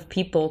lot of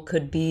people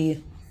could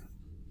be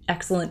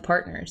excellent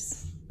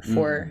partners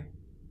for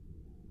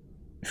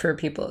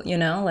people,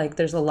 like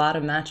there's a lot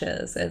of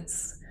matches.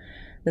 It's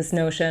this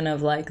notion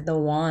of like the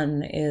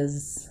one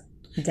is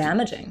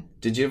damaging.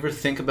 Did you ever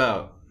think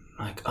about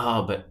like,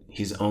 oh, but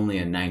he's only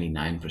a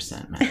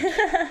 99%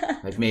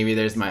 match? Like maybe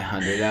there's my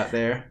 100 out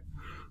there?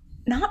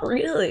 Not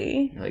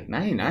really. You're like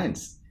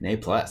 99's an A+.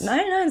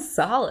 99's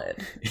solid.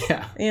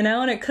 Yeah.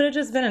 And it could have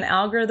just been an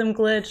algorithm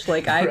glitch.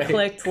 Like I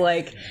clicked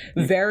like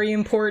very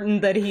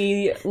important that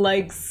he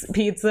likes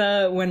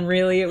pizza when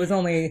really it was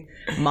only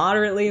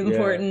moderately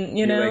important,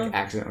 you know? Like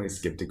accidentally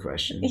skipped a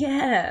question.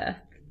 Yeah.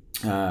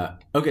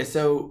 Okay,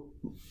 so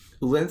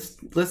let's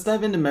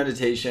dive into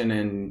meditation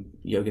and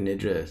yoga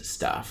nidra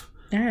stuff.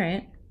 All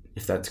right.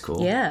 If that's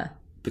cool. Yeah.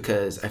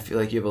 Because I feel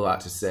like you have a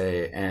lot to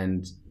say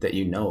and that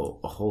you know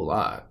a whole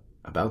lot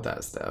about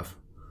that stuff.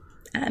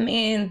 I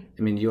mean,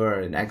 you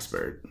are an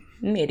expert.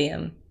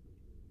 Medium.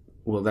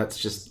 Well,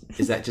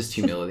 is that just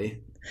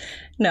humility?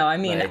 No, I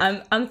mean,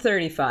 like, I'm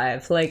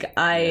 35. Like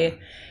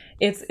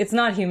it's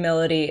not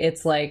humility.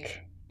 It's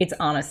like, it's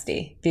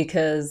honesty,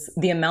 because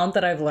the amount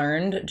that I've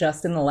learned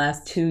just in the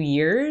last 2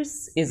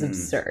 years is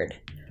absurd.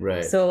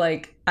 Right. So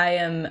like I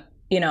am,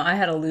 I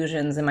had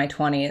illusions in my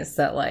 20s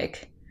that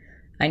like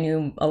I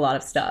knew a lot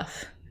of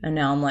stuff, and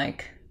now I'm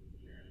like,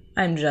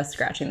 I'm just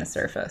scratching the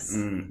surface.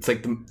 It's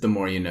like the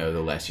more you know,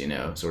 the less you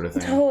know, sort of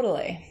thing.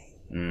 Totally.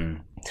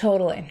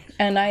 Totally.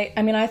 And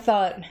I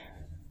thought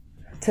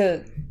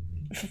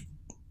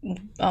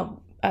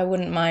I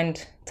wouldn't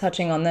mind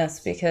touching on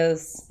this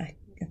because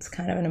it's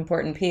kind of an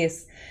important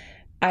piece.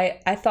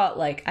 I thought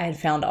like I had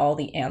found all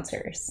the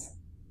answers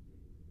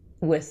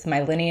with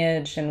my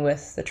lineage and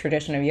with the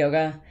tradition of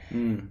yoga.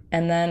 And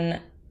then,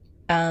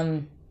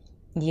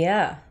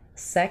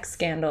 sex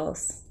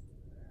scandals.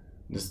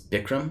 This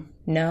Bikram?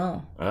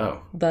 No.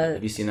 Oh. But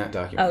have you seen that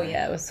documentary? Oh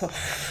yeah, it was so...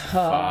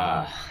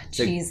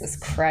 Jesus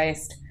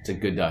Christ. It's a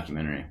good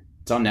documentary.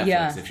 It's on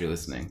Netflix if you're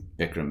listening.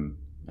 Bikram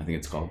I think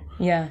it's called.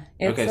 Yeah,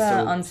 it's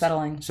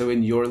unsettling. So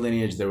in your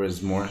lineage, there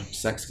was more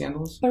sex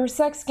scandals? There were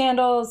sex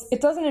scandals.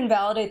 It doesn't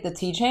invalidate the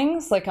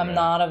teachings. Like, I'm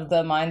not of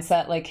the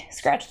mindset, like,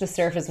 scratch the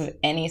surface of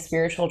any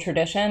spiritual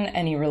tradition,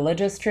 any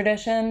religious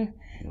tradition.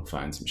 You'll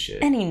find some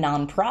shit. Any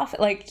nonprofit,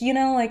 like, you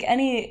know, like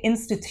any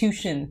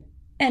institution,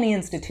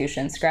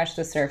 scratch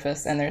the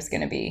surface and there's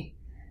going to be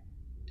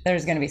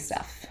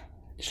stuff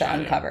to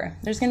uncover.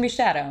 There's going to be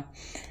shadow.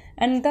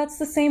 And that's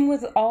the same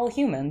with all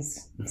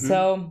humans.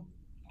 So...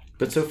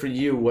 But so for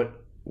you,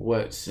 what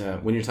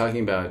when you're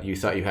talking about you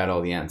thought you had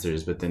all the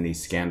answers, but then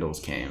these scandals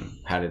came,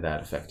 how did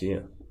that affect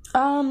you?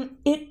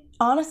 It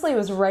honestly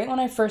was right when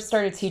I first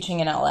started teaching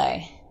in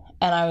LA,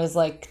 and I was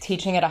like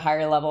teaching at a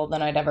higher level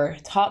than I'd ever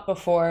taught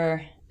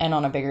before, and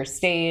on a bigger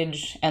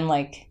stage. And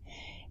like,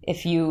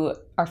 if you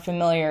are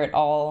familiar at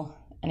all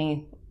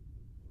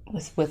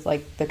with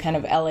like the kind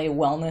of LA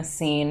wellness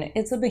scene,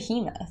 it's a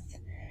behemoth,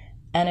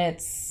 and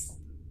it's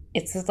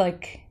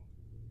like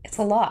it's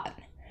a lot.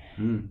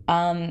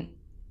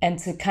 And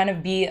to kind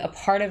of be a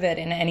part of it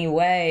in any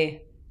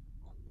way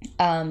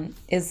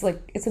is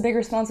like, it's a big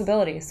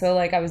responsibility. So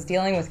like, I was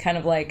dealing with kind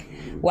of like,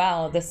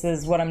 wow, this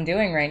is what I'm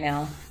doing right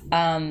now.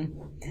 I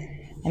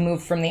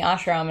moved from the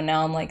ashram, and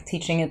now I'm like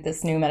teaching at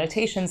this new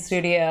meditation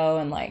studio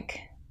and like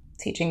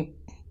teaching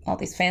all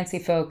these fancy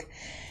folk.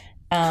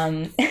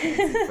 And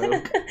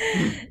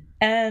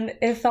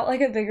it felt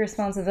like a big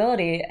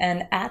responsibility.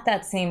 And at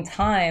that same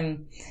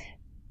time,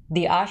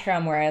 the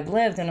ashram where I had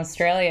lived in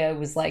Australia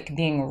was like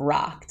being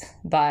rocked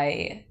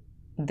by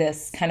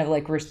this kind of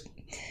like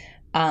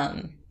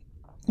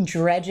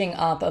dredging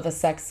up of a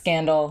sex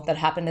scandal that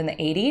happened in the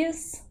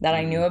 80s that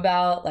I knew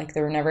about. Like,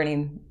 there were never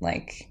any,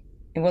 like,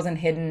 it wasn't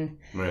hidden.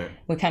 Right.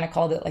 We kind of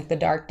called it like the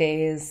dark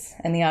days,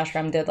 and the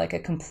ashram did like a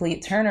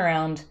complete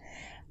turnaround.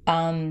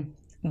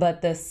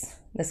 But this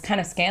kind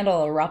of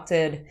scandal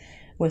erupted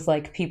with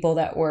like people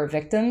that were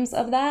victims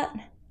of that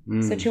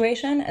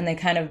situation, and they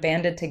kind of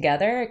banded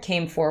together,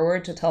 came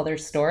forward to tell their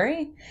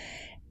story.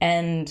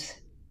 And,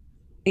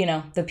 you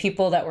know, the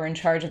people that were in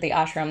charge of the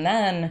ashram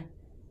then,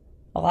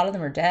 a lot of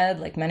them are dead.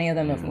 Like, many of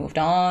them have moved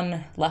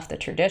on, left the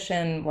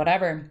tradition,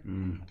 whatever.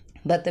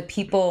 But the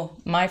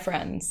people, my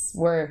friends,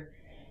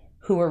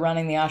 who were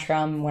running the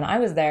ashram when I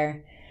was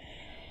there,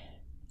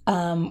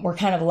 were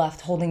kind of left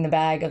holding the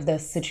bag of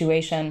this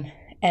situation.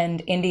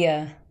 And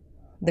India,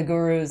 the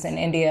gurus in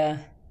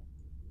India,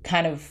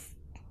 kind of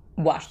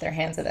washed their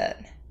hands of it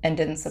and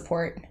didn't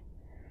support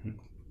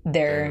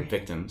their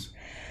victims.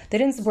 They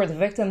didn't support the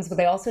victims, but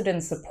they also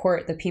didn't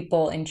support the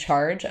people in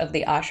charge of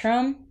the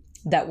ashram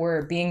that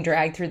were being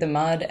dragged through the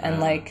mud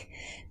and like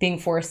being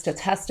forced to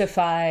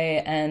testify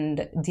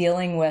and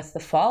dealing with the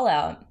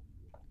fallout.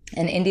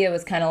 And India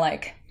was kind of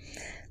like,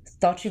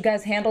 thought you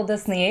guys handled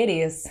this in the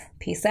 80s.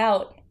 Peace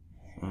out.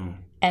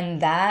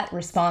 And that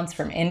response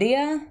from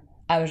India,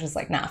 I was just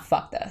like, nah,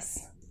 fuck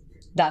this.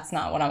 That's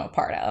not what I'm a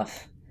part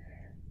of.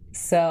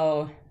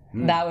 So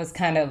that was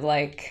kind of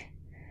like,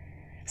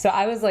 so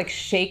I was like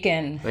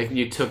shaken. Like,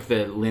 you took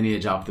the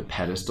lineage off the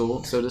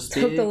pedestal, so to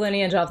speak? Took the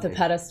lineage off the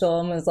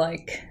pedestal and was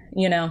like,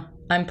 you know,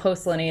 I'm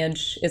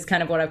post-lineage is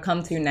kind of what I've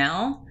come to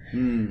now,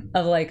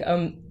 of like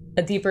a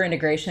deeper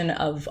integration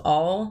of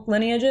all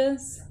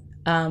lineages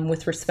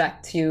with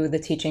respect to the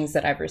teachings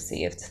that I've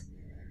received.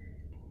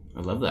 I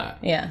love that.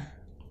 Yeah.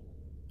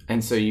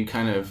 And so you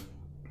kind of,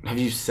 have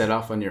you set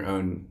off on your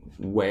own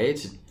way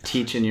to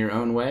teach in your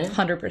own way?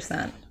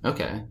 100%.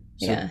 Okay.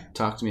 So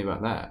talk to me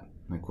about that.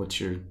 Like, what's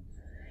your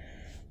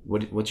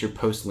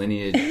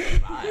post-lineage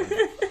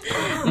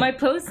vibe? My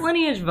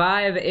post-lineage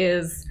vibe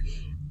is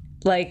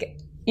like,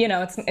 you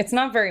know, it's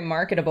not very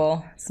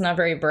marketable. It's not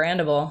very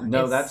brandable.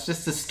 No, that's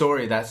just a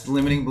story. That's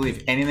limiting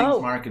belief. Anything's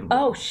marketable.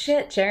 Oh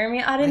shit,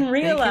 Jeremy! I didn't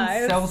realize. They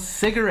can sell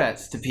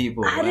cigarettes to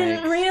people. I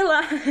didn't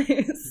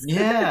realize.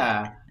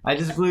 Yeah, I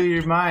just blew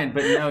your mind.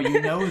 But no,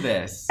 you know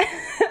this.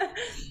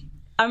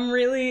 I'm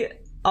really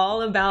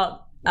all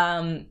about.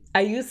 I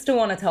used to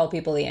want to tell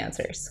people the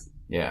answers.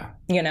 Yeah.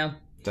 You know.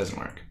 It doesn't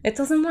work. It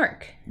doesn't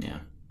work. Yeah.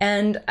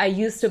 And I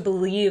used to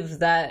believe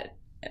that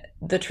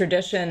the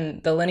tradition,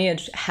 the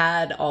lineage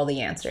had all the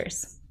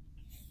answers.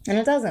 And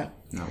it doesn't.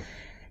 No.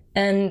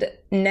 And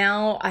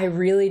now I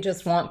really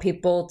just want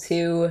people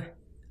to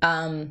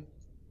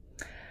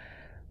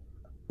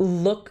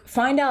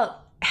find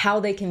out how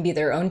they can be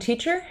their own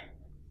teacher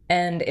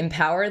and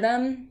empower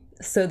them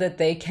so that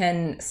they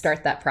can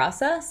start that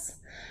process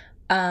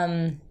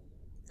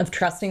of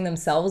trusting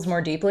themselves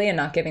more deeply and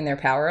not giving their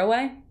power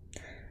away.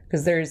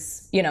 Because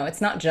there's, you know,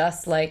 it's not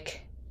just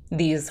like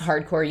these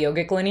hardcore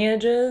yogic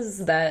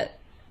lineages that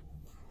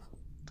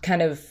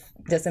kind of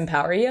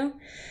disempower you.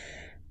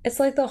 It's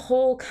like the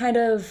whole kind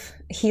of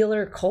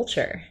healer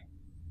culture.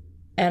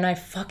 And I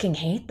fucking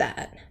hate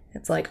that.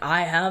 It's like,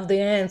 I have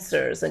the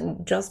answers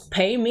and just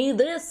pay me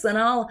this and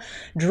I'll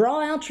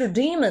draw out your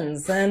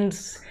demons and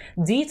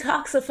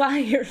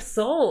detoxify your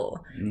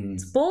soul.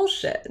 It's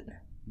bullshit.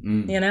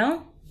 You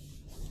know?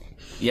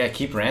 Yeah,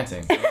 keep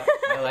ranting.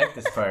 I like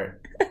this part.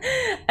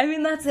 I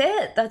mean, that's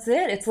it.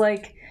 It's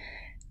like,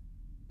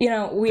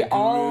 we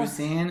all... Guru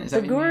scene? Is the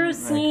that what you guru mean?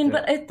 scene,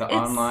 Like but it's... The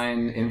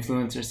online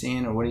influencer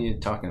scene, or what are you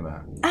talking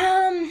about?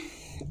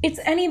 It's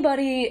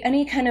anybody,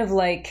 any kind of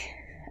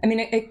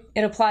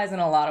it applies in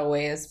a lot of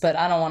ways, but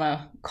I don't want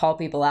to call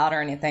people out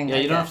or anything. Yeah,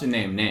 you don't have to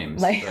name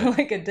names.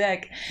 Like a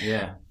dick.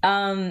 Yeah.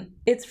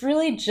 It's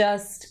really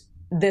just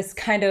this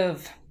kind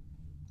of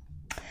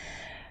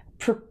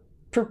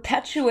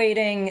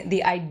perpetuating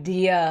the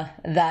idea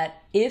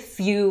that if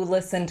you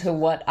listen to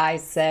what I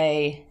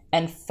say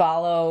and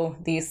follow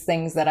these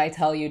things that I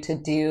tell you to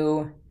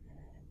do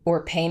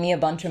or pay me a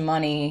bunch of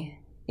money,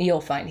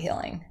 you'll find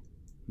healing.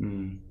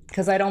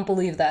 Because I don't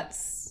believe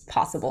that's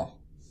possible.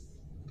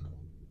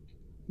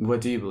 What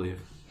do you believe?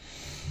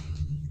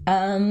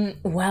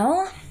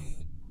 Well,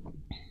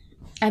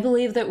 I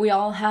believe that we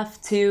all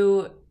have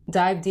to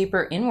dive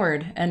deeper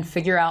inward and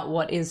figure out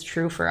what is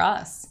true for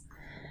us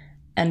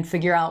and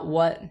figure out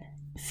what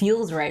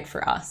feels right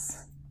for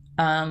us.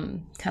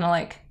 Kind of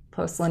like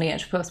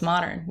post-lineage,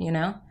 postmodern,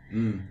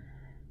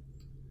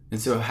 And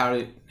so how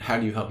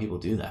do you help people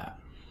do that?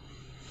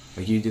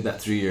 Like, you do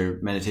that through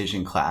your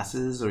meditation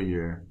classes or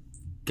your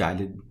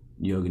guided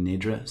yoga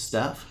nidra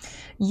stuff?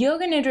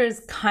 Yoga nidra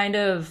is kind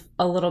of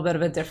a little bit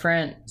of a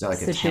different Is that like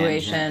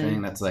situation. A tangent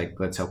thing that's like,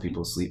 let's help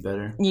people sleep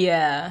better?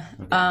 Yeah.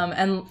 Okay.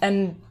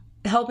 And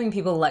helping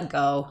people let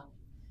go.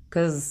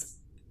 Because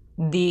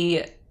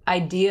the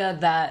idea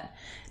that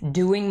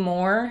doing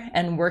more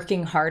and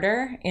working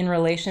harder in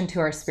relation to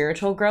our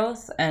spiritual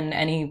growth and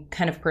any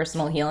kind of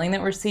personal healing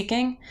that we're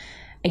seeking,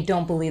 I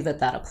don't believe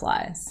that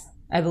applies.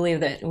 I believe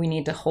that we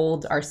need to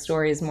hold our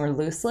stories more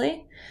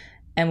loosely,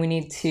 and we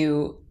need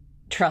to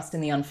trust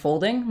in the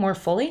unfolding more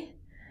fully,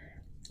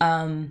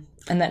 and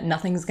that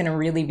nothing's going to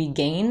really be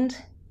gained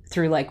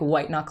through like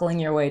white knuckling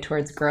your way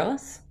towards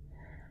growth,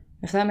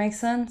 if that makes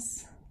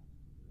sense.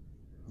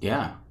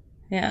 Yeah.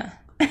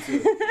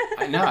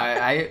 No,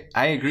 I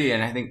agree,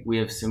 and I think we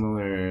have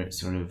similar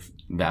sort of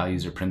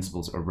values or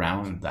principles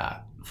around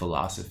that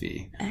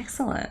philosophy.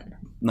 Excellent.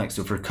 Like,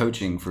 so for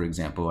coaching, for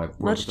example,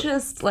 let's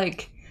just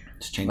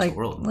change the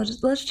world.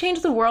 Let's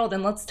change the world,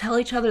 and let's tell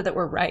each other that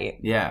we're right.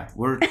 Yeah,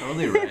 we're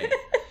totally right.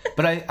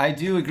 But I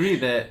do agree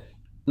that,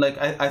 like,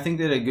 I think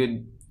that a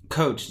good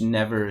coach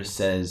never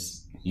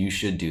says you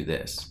should do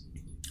this.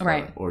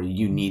 Right. Or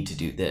you need to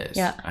do this.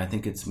 Yeah. I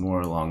think it's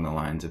more along the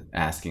lines of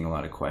asking a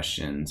lot of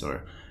questions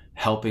or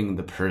helping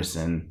the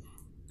person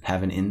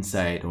have an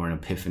insight or an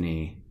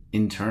epiphany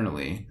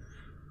internally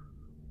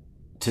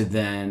to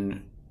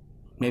then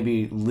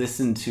maybe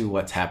listen to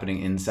what's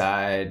happening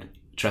inside,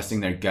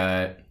 trusting their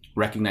gut,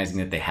 recognizing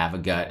that they have a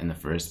gut in the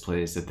first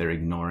place that they're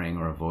ignoring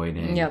or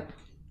avoiding. Yep.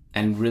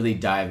 And really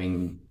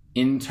diving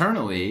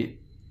internally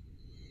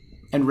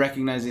and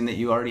recognizing that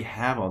you already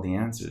have all the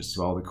answers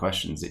to all the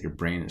questions that your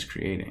brain is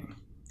creating.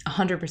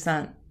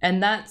 100%.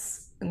 And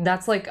that's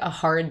like a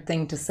hard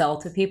thing to sell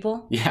to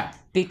people. Yeah.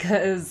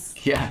 Because...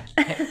 Yeah.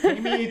 Pay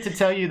me to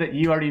tell you that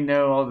you already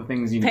know all the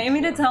things you need. Pay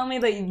me to tell me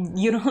that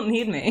you don't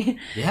need me.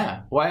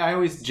 Yeah. Well, I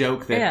always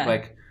joke that,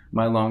 like,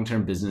 my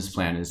long-term business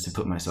plan is to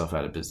put myself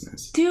out of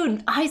business.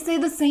 Dude, I say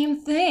the same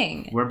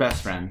thing. We're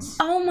best friends.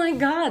 Oh my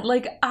God.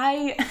 Like,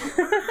 I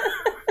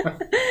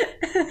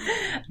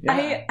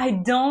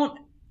don't,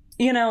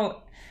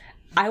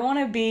 I want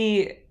to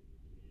be,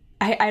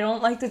 I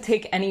don't like to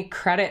take any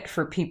credit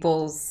for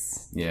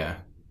people's... Yeah.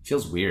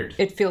 Feels weird.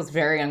 It feels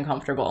very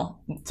uncomfortable.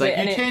 It's like,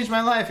 you changed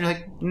my life. You're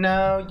like,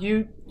 no,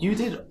 you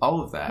did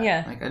all of that.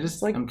 Yeah. Like,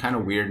 I'm kind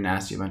of weird and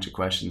asked you a bunch of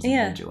questions and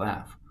made you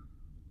laugh.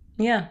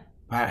 Yeah.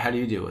 How do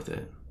you deal with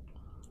it?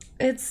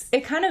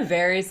 It kind of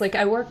varies. Like,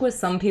 I work with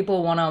some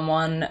people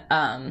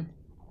one-on-one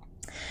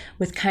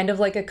with kind of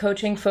like a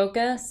coaching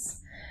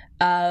focus.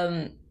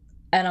 And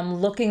I'm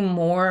looking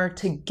more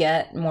to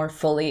get more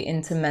fully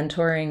into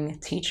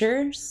mentoring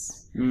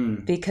teachers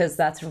because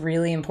that's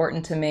really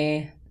important to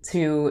me,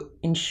 to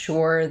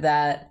ensure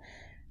that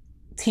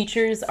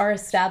teachers are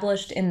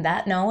established in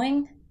that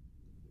knowing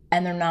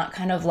and they're not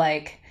kind of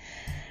like,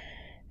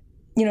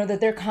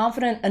 that they're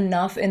confident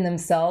enough in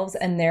themselves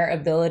and their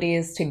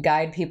abilities to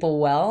guide people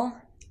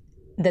well,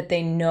 that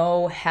they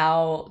know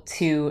how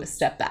to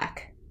step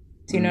back.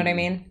 Do you know what I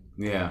mean?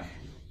 Yeah.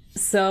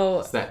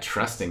 So it's that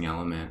trusting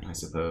element, I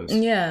suppose.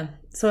 Yeah.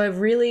 So I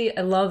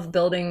love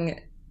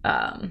building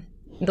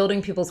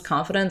people's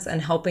confidence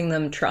and helping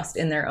them trust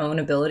in their own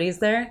abilities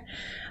there.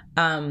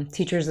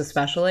 Teachers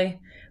especially.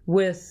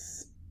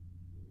 With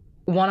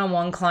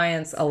one-on-one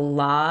clients, a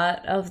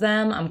lot of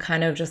them, I'm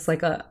kind of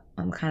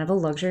a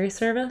luxury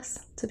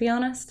service, to be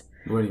honest.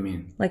 What do you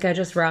mean? Like, I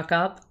just rock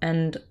up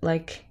and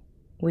like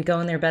we go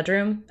in their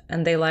bedroom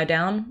and they lie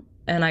down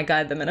and I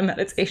guide them in a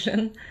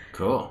meditation.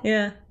 Cool.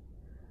 Yeah.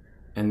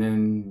 And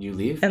then you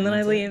leave? And then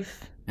I leave.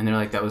 And they're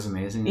like, that was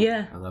amazing.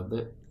 Yeah. I loved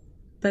it.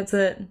 That's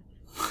it.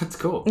 That's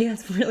cool. Yeah,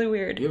 it's really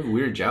weird. You have a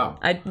weird job.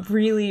 I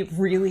really,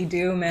 really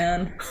do,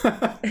 man.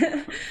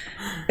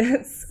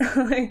 It's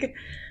like,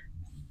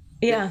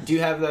 yeah. Do you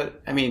have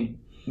that? I mean,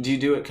 do you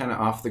do it kind of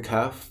off the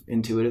cuff,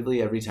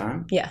 intuitively every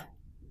time? Yeah.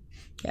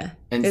 Yeah.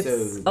 And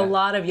it's a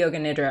lot of yoga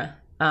nidra.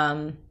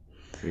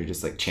 You're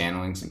just like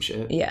channeling some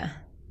shit? Yeah.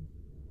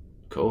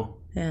 Cool.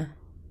 Yeah.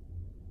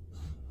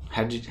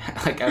 How'd you,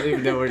 like, I don't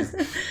even know where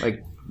it's,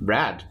 like,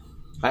 rad.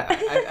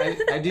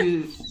 I've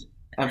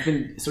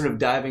been sort of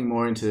diving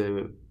more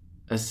into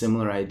a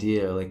similar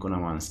idea, like, when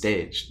I'm on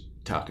stage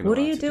talking. What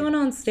are you doing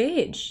on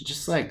stage?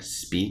 Just, like,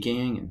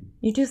 speaking and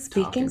you do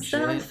speaking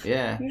stuff? Shit.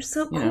 Yeah. You're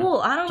so cool.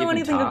 I don't know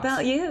anything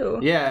about you.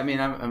 Yeah, I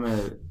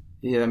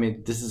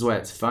mean, this is why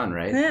it's fun,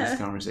 right? Yeah. This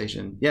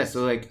conversation. Yeah,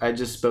 so, like, I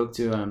just spoke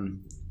to,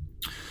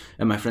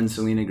 at my friend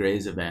Selena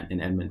Gray's event in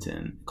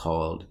Edmonton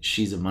called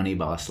She's a Money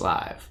Boss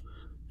Live.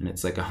 And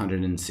it's like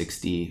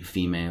 160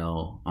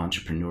 female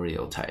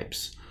entrepreneurial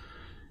types.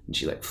 And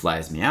she like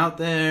flies me out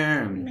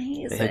there and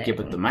they hook you up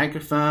with the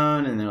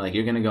microphone and they're like,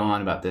 you're going to go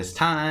on about this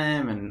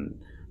time.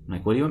 And I'm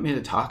like, what do you want me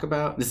to talk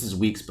about? This is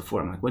weeks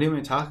before. I'm like, what do you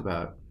want me to talk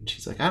about? And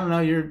she's like, I don't know.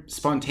 You're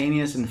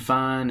spontaneous and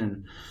fun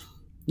and,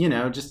 you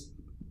know, just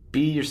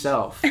be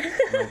yourself. I'm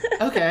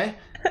like, okay.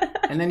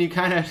 And then you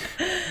kind of,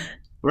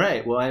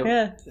 right.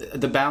 Well,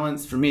 the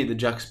balance for me, the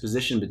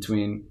juxtaposition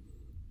between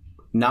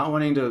not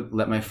wanting to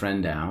let my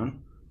friend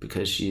down,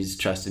 because she's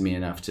trusted me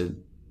enough to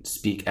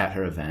speak at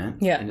her event.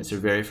 Yeah. And it's her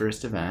very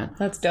first event.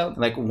 That's dope.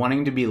 Like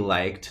wanting to be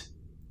liked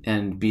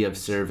and be of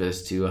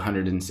service to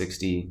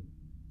 160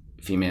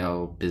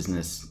 female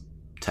business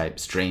type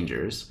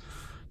strangers.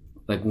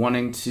 Like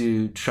wanting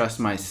to trust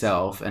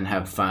myself and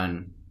have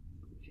fun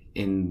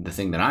in the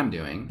thing that I'm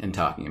doing and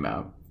talking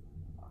about.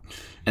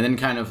 And then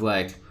kind of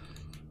like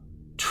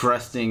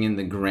trusting in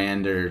the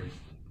grander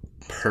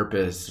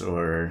purpose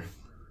or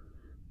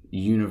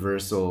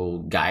universal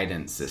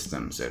guidance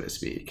system, so to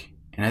speak.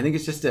 And I think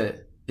it's just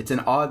it's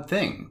an odd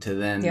thing to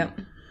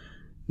then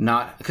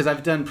not, because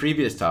I've done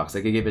previous talks,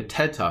 like I gave a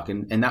TED talk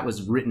and that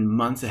was written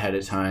months ahead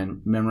of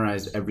time,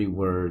 memorized every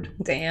word.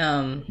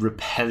 Damn.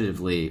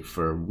 Repetitively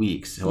for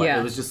weeks. So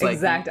it was just like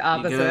exact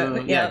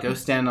opposite. Go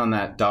stand on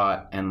that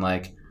dot and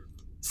like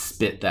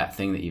spit that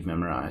thing that you've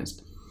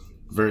memorized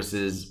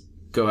versus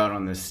go out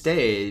on the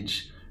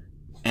stage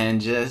and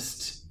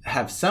just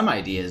have some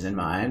ideas in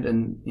mind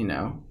and, you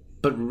know,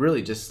 but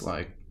really just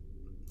like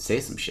say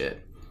some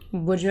shit.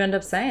 What'd you end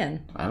up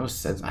saying? I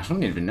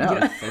don't even know.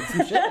 I said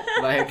some shit.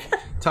 Like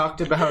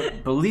talked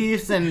about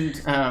beliefs and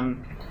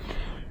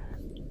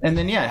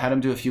then I had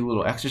him do a few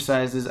little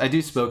exercises. I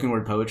do spoken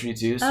word poetry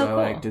too, so cool.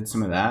 I like did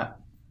some of that.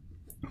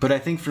 But I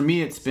think for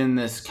me it's been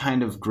this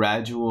kind of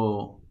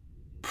gradual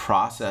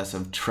process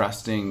of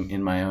trusting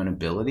in my own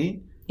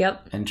ability.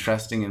 Yep. And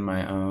trusting in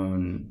my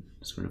own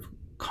sort of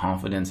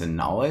confidence and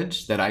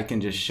knowledge that I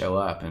can just show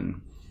up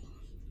and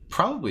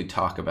probably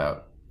talk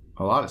about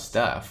a lot of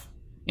stuff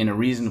in a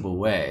reasonable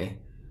way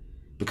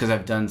because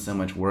I've done so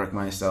much work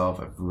myself.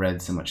 I've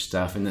read so much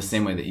stuff in the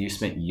same way that you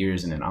spent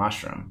years in an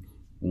ashram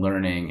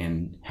learning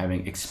and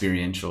having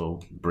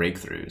experiential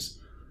breakthroughs.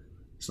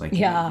 It's like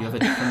you have a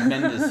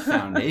tremendous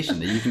foundation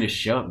that you can just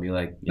show up and be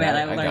like, yeah, man,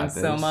 I learned got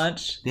this. So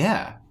much.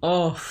 Yeah.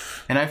 Oh.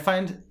 And I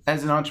find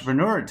as an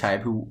entrepreneur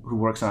type who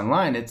works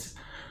online,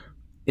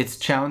 it's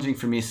challenging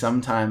for me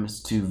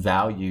sometimes to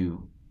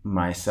value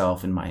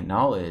myself and my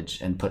knowledge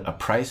and put a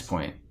price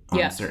point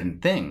on certain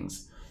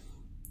things.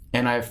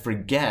 And I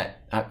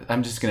forget,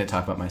 I'm just going to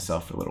talk about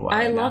myself for a little while.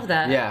 I love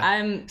that. Yeah.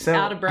 I'm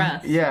out of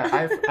breath.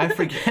 I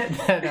forget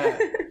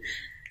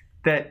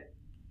that,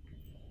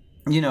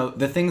 you know,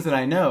 the things that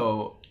I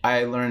know,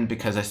 I learned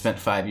because I spent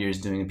 5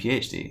 years doing a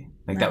PhD.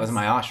 Like that was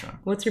my ashram.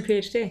 What's your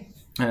PhD?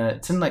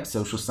 It's in like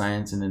social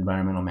science and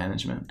environmental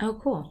management. Oh,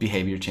 cool.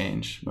 Behavior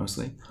change,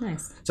 mostly.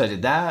 Nice. So I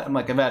did that.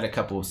 I've had a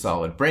couple of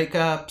solid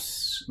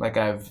breakups. Like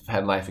I've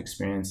had life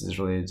experiences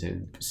related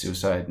to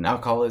suicide and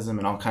alcoholism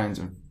and all kinds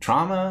of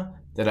trauma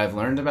that I've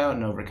learned about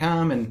and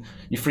overcome. And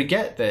you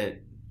forget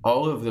that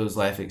all of those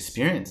life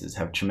experiences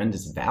have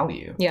tremendous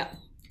value. Yeah.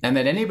 And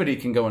that anybody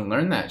can go and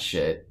learn that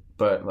shit.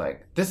 But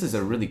like, this is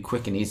a really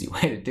quick and easy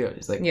way to do it.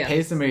 It's like,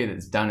 pay somebody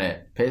that's done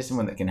it, pay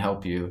someone that can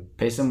help you,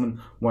 pay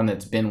someone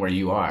that's been where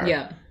you are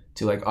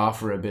to like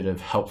offer a bit of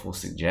helpful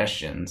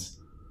suggestions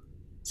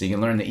so you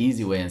can learn the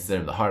easy way instead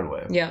of the hard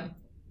way. Yeah.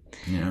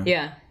 You know?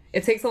 Yeah.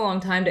 It takes a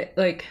long time to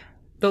like,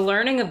 the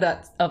learning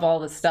of all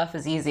this stuff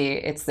is easy.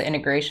 It's the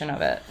integration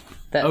of it.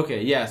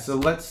 Okay. Yeah. So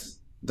let's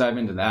dive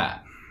into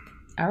that.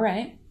 All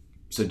right.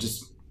 So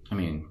just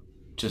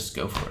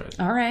go for it.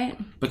 All right.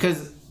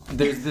 Because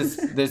there's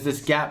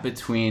this gap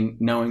between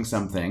knowing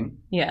something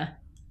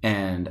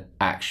and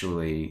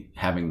actually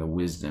having the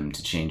wisdom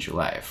to change your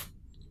life.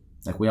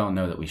 Like we all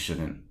know that we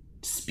shouldn't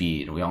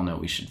speed. We all know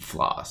we should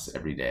floss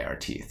every day, our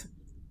teeth.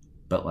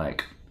 But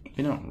like,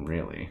 we don't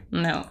really.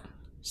 No.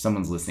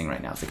 Someone's listening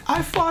right now. It's like,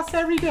 I floss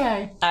every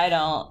day. I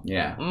don't.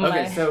 Yeah.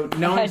 Okay, so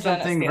knowing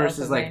something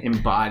versus like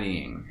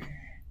embodying.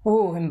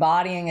 Ooh,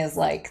 embodying is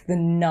like the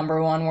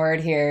number one word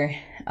here.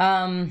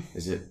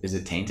 Is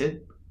it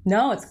tainted?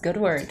 No, it's a good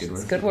word.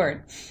 It's a good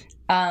word.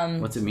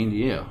 What's it mean to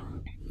you?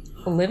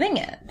 Living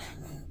it.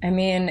 I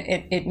mean,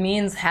 it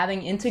means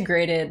having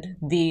integrated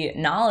the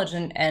knowledge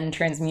and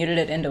transmuted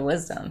it into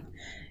wisdom.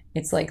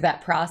 It's like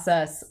that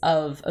process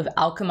of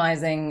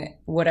alchemizing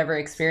whatever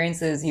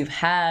experiences you've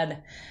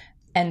had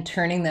and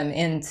turning them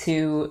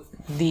into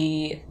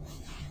the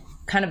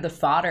kind of the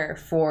fodder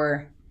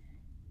for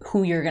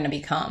who you're going to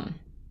become,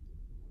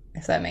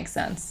 if that makes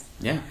sense.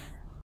 Yeah.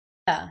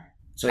 Yeah.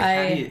 So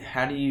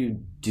how do you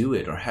do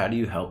it, or how do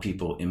you help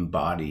people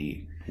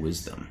embody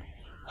wisdom?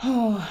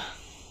 Oh,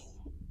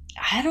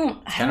 I don't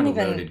a even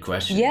loaded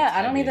question. Yeah,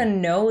 I don't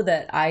even know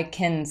that I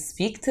can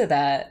speak to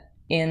that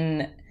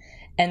and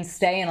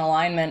stay in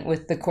alignment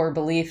with the core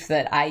belief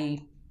that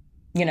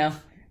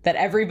that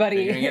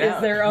everybody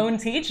is their own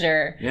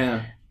teacher.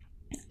 Yeah.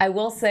 I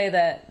will say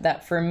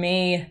that for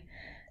me,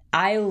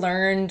 I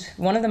learned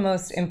one of the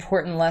most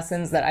important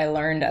lessons that I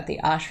learned at the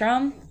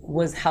ashram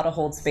was how to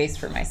hold space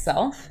for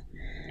myself.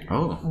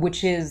 Oh.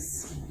 Which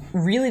is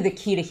really the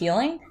key to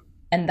healing.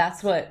 And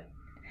that's what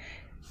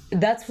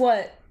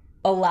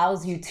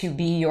allows you to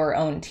be your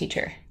own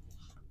teacher.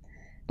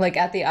 Like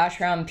at the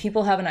ashram,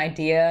 people have an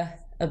idea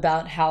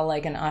about how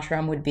like an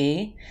ashram would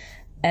be.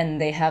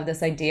 And they have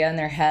this idea in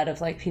their head of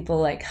like people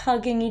like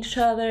hugging each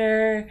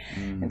other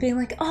and being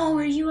like, oh,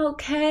 are you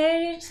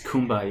okay? It's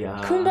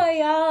kumbaya.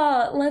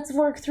 Kumbaya. Let's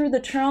work through the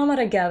trauma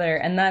together.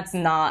 And that's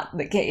not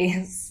the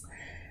case.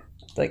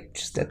 Like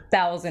just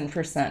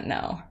 1,000%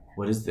 no.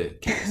 What is the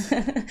case?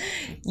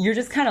 You're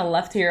just kind of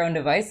left to your own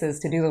devices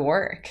to do the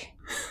work.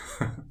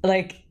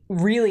 Like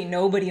really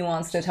nobody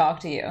wants to talk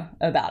to you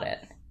about it.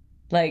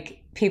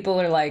 Like people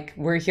are like,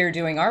 we're here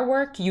doing our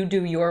work. You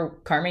do your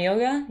karma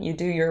yoga. You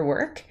do your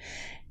work.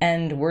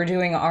 And we're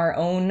doing our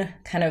own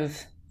kind of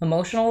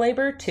emotional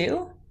labor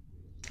too.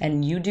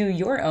 And you do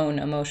your own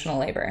emotional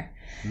labor.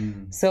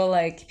 So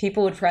like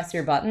people would press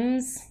your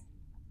buttons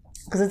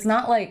because it's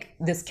not like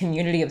this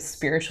community of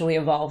spiritually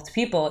evolved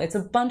people. It's a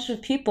bunch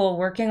of people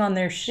working on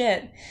their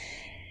shit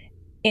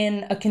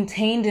in a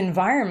contained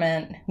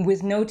environment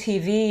with no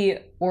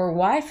TV or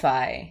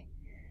Wi-Fi.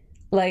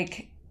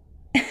 Like,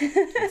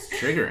 it's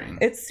triggering.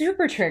 It's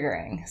super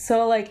triggering.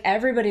 So like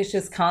everybody's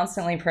just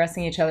constantly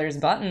pressing each other's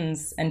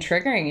buttons and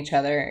triggering each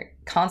other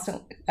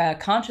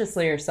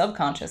consciously or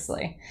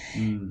subconsciously.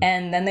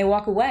 And then they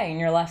walk away and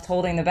you're left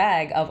holding the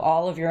bag of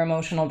all of your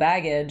emotional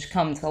baggage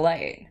come to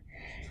light.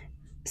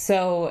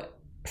 So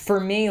for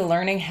me,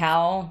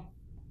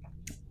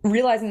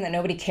 realizing that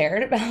nobody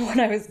cared about what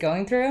I was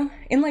going through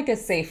in like a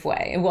safe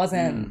way. It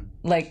wasn't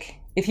like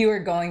if you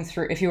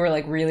were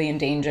like really in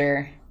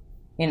danger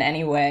in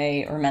any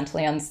way or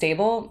mentally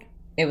unstable,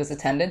 it was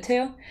attended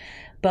to.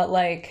 But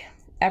like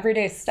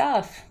everyday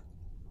stuff,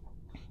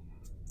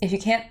 if you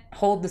can't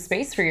hold the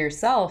space for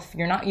yourself,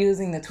 you're not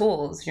using the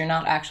tools. You're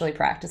not actually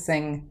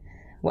practicing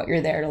what you're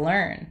there to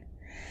learn.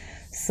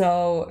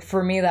 So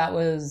for me, that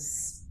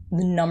was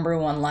the number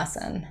one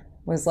lesson,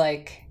 was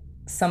like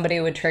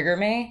somebody would trigger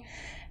me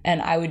and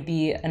I would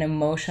be an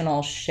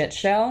emotional shit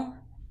show.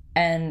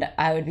 And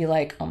I would be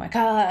like, oh my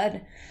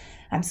God,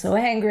 I'm so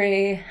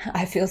angry.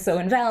 I feel so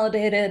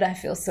invalidated. I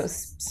feel so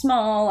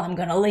small. I'm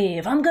going to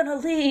leave. And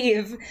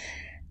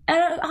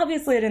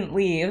obviously I didn't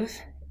leave,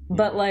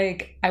 but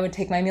like I would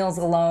take my meals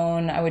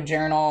alone. I would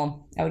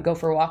journal. I would go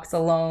for walks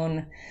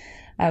alone.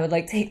 I would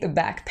like take the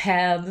back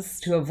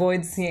paths to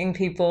avoid seeing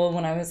people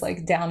when I was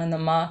like down in the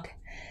muck.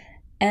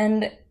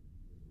 And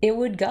it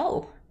would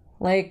go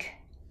like,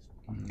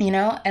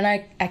 and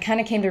I kind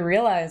of came to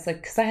realize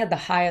like, cause I had the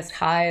highest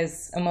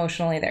highs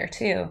emotionally there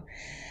too.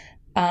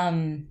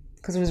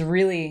 Because it was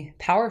really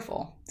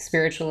powerful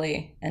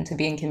spiritually and to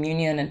be in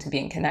communion and to be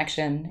in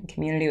connection and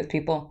community with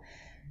people.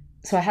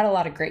 So I had a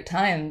lot of great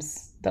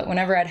times, but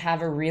whenever I'd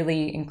have a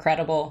really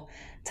incredible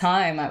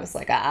time, I was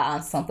like,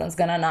 something's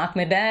gonna knock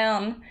me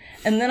down.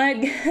 And then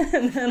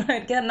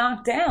I'd get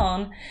knocked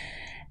down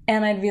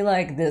and I'd be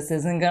like, this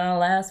isn't gonna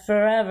last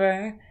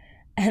forever.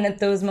 And at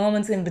those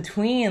moments in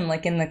between,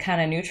 like in the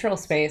kind of neutral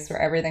space where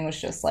everything was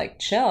just like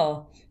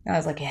chill, I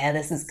was like, yeah,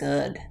 this is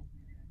good.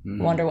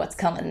 Wonder what's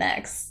coming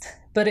next.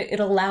 But it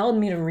allowed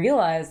me to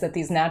realize that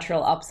these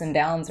natural ups and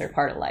downs are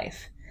part of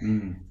life.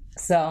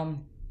 So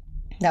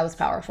that was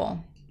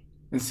powerful.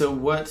 And so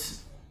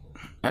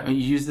you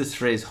use this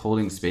phrase,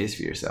 holding space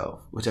for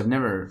yourself, which I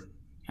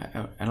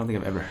don't think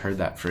I've ever heard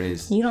that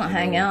phrase. You don't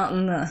hang out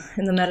in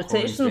the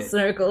meditation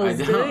circles,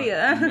 do you?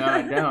 No,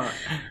 I don't.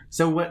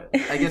 So what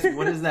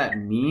does that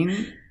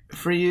mean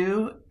for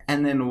you?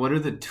 And then what are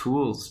the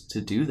tools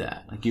to do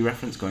that? Like you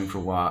referenced going for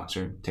walks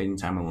or taking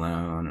time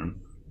alone or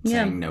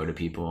saying no to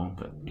people,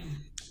 but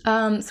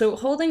so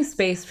holding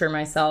space for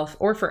myself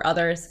or for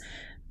others,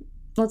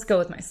 let's go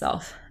with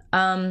myself.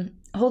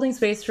 Holding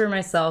space for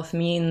myself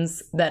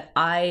means that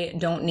I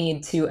don't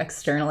need to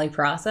externally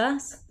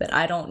process, that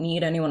I don't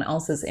need anyone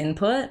else's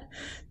input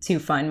to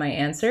find my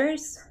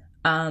answers,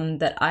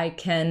 that I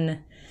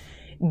can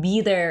be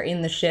there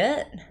in the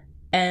shit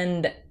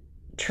and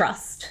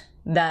trust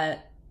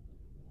that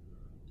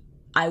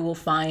I will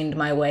find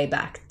my way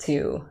back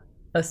to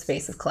a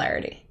space of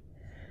clarity.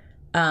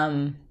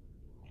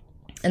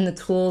 And the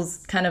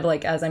tools, kind of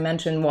like, as I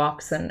mentioned,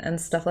 walks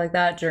and stuff like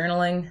that,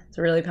 journaling, it's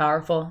really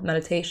powerful.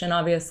 Meditation,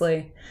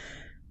 obviously.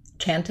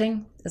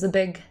 Chanting is a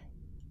big,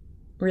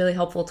 really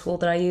helpful tool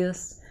that I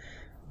use.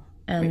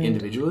 And like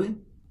individually?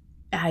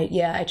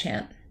 I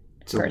chant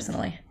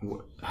personally.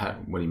 What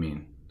do you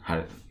mean?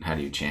 how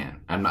do you chant?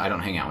 I don't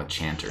hang out with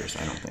chanters,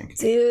 I don't think.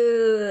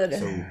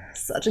 Dude,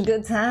 such a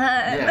good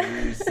time.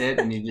 Yeah, you sit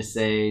and you just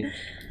say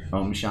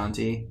Om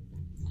Shanti.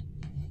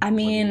 I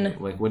mean,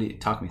 what do you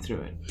talk me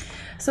through it?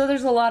 So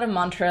there's a lot of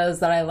mantras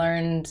that I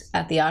learned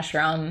at the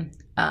ashram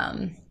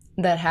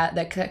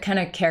that kind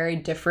of carry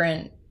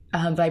different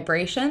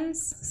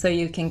vibrations. So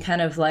you can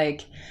kind of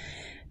like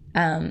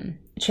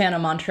chant a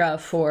mantra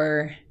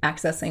for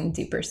accessing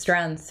deeper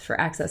strength, for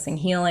accessing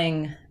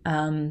healing,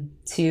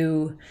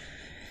 to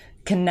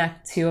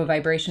connect to a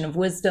vibration of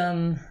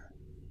wisdom.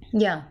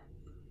 Yeah.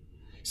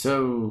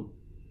 So,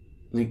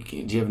 like, do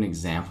you have an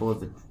example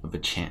of a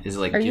chant? Is it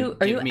like, are you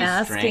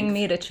asking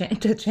me to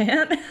chant?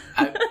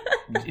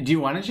 Do you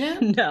want to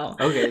chant? No.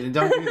 Okay, then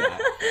don't do that.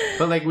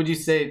 But like, would you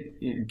say,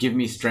 "Give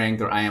me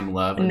strength" or "I am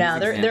love"? No,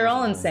 they're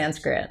all in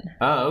Sanskrit.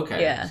 Oh,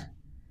 okay. Yeah.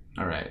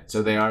 All right.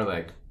 So they are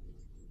like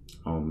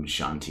Om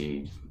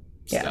Shanti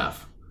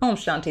stuff. Om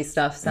Shanti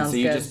stuff sounds good. So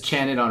you just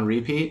chant it on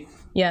repeat?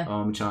 Yeah.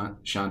 Om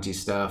Shanti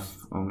stuff,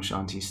 Om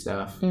Shanti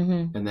stuff.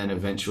 Mm-hmm. And then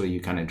eventually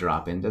you kind of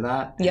drop into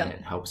that. Yep. And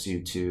it helps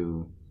you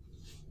to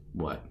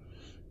what?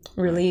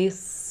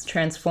 Release,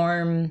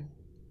 transform.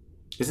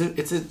 It's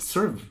a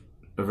sort of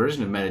a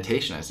version of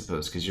meditation, I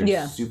suppose, because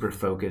you're super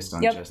focused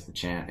on just the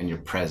chant and you're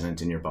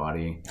present in your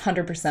body.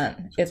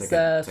 100%. It's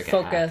a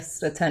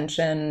focused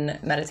attention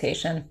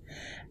meditation.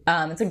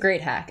 It's a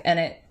great hack, and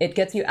it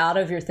gets you out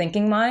of your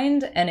thinking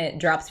mind and it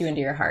drops you into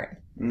your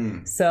heart.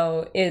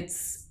 So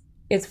it's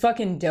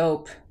fucking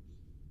dope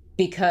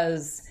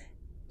because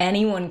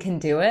anyone can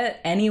do it.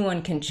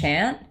 Anyone can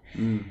chant.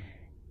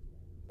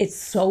 It's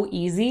so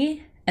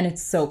easy and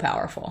it's so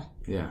powerful.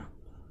 Yeah.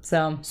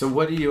 So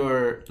what are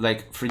your,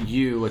 like, for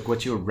you, like,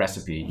 what's your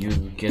recipe? You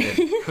get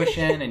a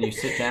cushion and you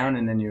sit down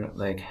and then you're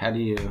like, how do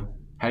you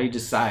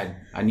decide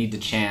I need to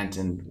chant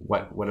and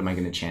what am I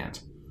going to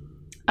chant?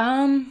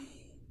 I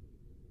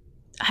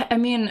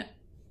mean,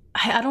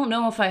 I don't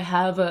know if I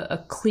have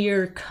a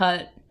clear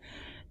cut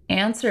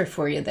answer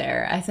for you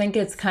there. I think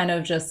it's kind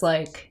of just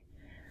like,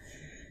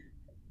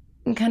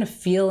 kind of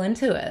feel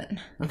into it.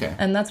 Okay.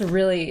 And that's it's a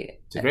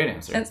great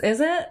answer.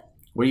 Is it?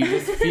 Where you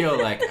just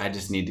feel like, I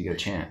just need to go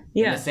chant.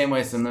 Yeah. In the same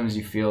way, sometimes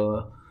you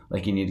feel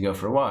like you need to go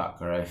for a walk,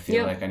 or I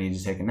feel like I need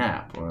to take a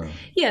nap, or...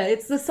 Yeah,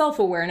 it's the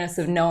self-awareness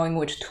of knowing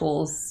which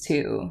tools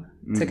to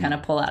kind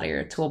of pull out of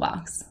your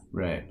toolbox.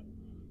 Right.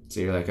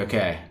 So you're like,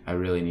 okay, I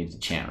really need to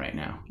chant right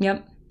now.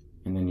 Yep.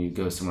 And then you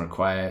go somewhere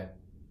quiet.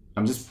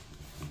 I'm just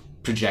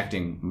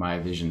projecting my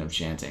vision of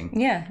chanting.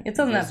 Yeah, it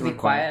doesn't have to be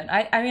quiet.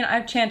 I mean,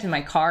 I've chanted in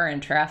my car in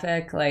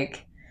traffic,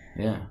 like...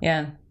 Yeah.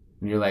 Yeah.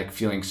 And you're like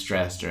feeling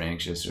stressed or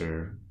anxious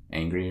or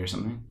angry or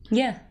something?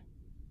 Yeah.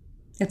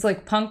 It's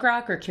like punk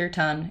rock or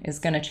kirtan is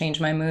going to change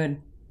my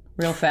mood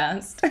real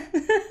fast.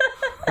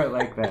 I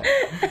like that.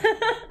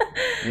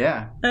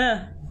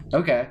 Yeah.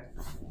 Okay.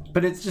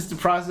 But it's just a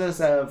process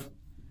of,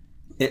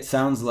 it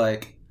sounds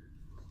like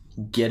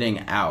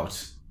getting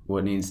out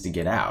what needs to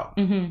get out.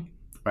 Mm-hmm.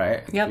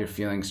 Right? Like if you're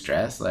feeling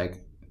stressed,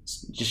 like,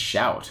 just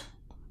shout.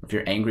 If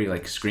you're angry,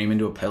 like, scream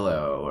into a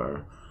pillow.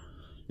 Or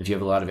if you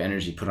have a lot of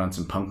energy, put on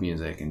some punk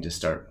music and just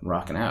start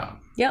rocking out.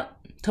 Yep.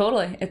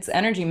 Totally. It's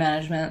energy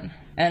management,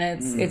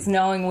 and it's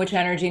knowing which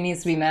energy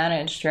needs to be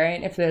managed,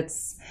 right? If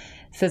it's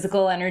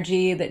physical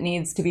energy that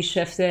needs to be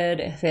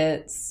shifted, if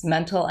it's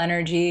mental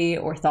energy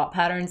or thought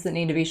patterns that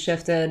need to be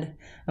shifted,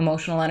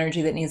 emotional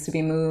energy that needs to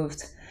be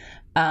moved.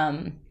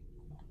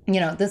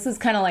 This is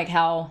kind of like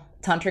how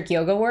tantric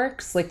yoga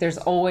works. Like, there's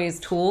always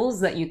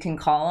tools that you can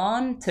call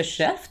on to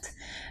shift,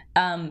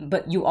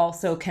 but you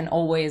also can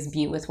always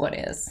be with what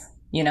is,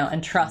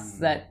 and trust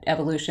that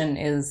evolution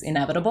is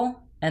inevitable.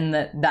 And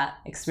that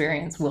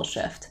experience will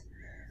shift.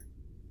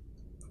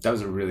 That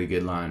was a really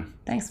good line.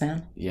 Thanks,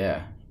 man.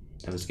 Yeah,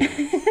 that was good.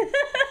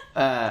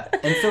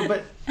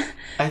 But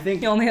I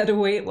think... You only had to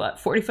wait,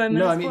 45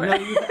 minutes for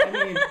it?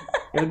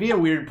 It would be a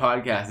weird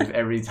podcast if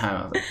every time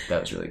I was like, that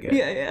was really good.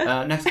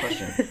 Yeah. Next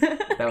question.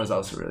 That was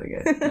also really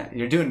good.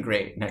 You're doing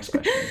great. Next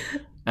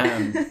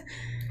question.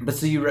 But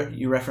so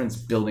you reference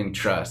building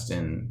trust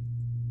and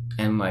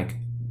like...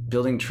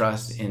 building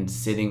trust in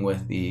sitting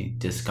with the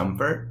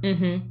discomfort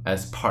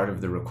as part of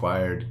the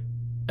required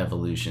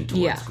evolution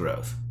towards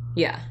growth.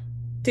 Yeah.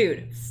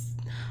 Dude,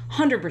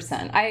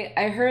 100%.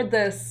 I heard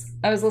this.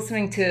 I was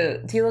listening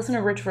to... Do you listen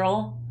to Rich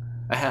Roll?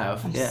 I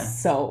have, I'm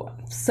so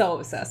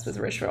obsessed with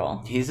Rich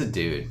Roll. He's a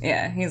dude.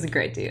 Yeah, he's a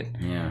great dude.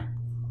 Yeah.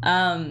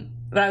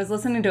 But I was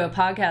listening to a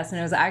podcast, and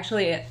it was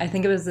actually... I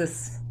think it was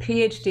this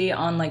PhD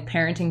on, like,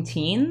 parenting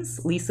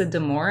teens. Lisa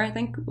D'Amour, I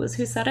think, was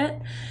who said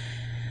it.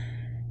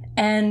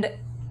 And...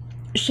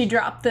 she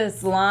dropped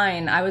this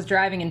line. I was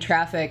driving in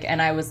traffic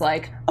and I was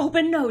like,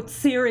 open notes,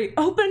 Siri,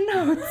 open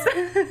notes.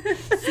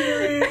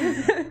 Siri.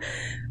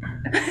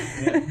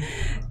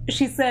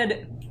 She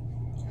said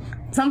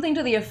something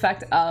to the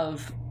effect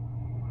of,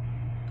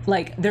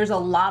 like, there's a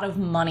lot of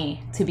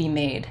money to be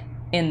made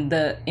in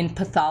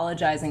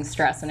pathologizing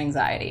stress and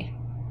anxiety.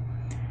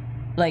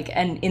 Like,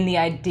 and in the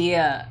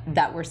idea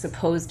that we're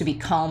supposed to be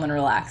calm and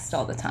relaxed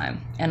all the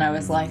time. And I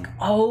was like,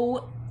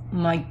 oh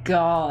my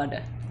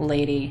God.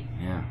 lady.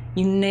 Yeah.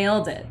 You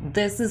nailed it.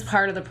 This is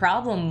part of the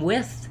problem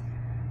with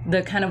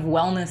the kind of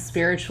wellness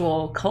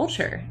spiritual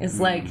culture. It's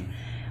like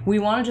we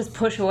want to just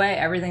push away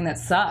everything that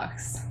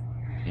sucks.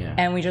 Yeah.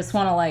 And we just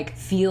want to like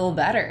feel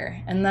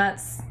better. And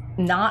that's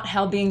not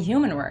how being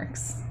human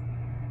works.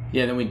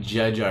 Yeah, then we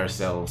judge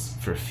ourselves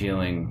for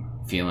feeling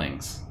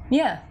feelings.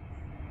 Yeah.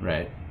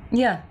 Right?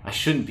 Yeah. I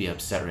shouldn't be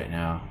upset right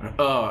now. Or,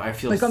 oh, I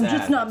feel like sad. I'm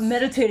just not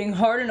meditating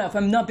hard enough.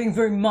 I'm not being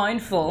very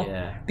mindful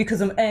because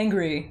I'm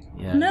angry.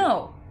 Yeah.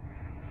 No.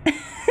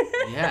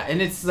 Yeah,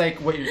 and it's like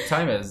what you're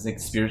talking about is like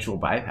spiritual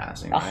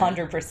bypassing. Right?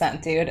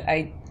 100%, dude.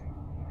 I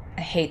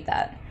hate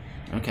that.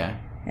 Okay.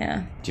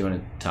 Yeah. Do you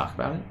want to talk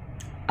about it?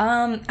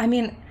 I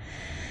mean,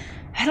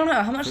 I don't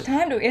know. How much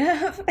time do we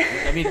have?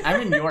 I mean,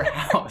 I'm in your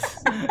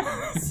house.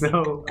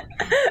 So,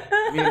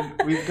 I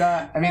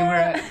mean, we're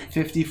at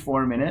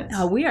 54 minutes.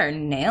 Oh, we are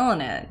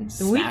nailing it.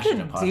 We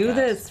could do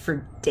this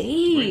for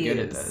days. We're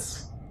good at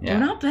this. Yeah.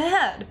 We're not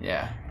bad.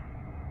 Yeah.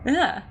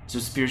 Yeah. So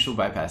spiritual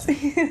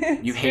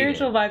bypassing. You hate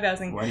spiritual it.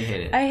 bypassing. Why do you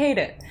hate it? I hate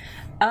it.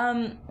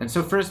 And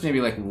so first,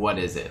 maybe like, what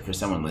is it for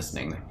someone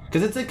listening?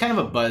 Because it's like kind of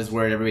a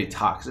buzzword. Everybody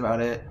talks about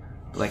it.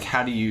 But like,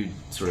 how do you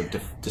sort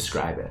of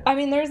describe it? I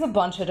mean, there's a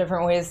bunch of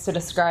different ways to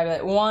describe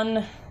it.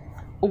 One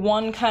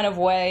kind of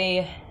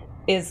way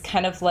is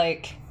kind of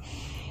like,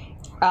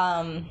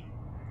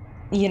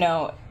 you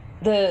know,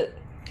 the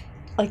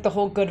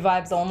whole good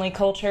vibes only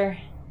culture.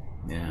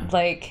 Yeah.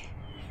 Like,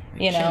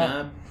 you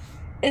know.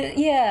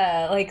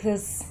 Yeah, like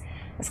this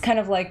kind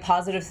of like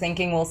positive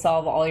thinking will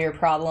solve all your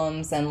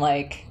problems, and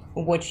like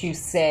what you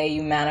say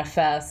you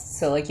manifest.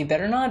 So like you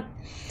better not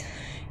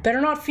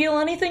feel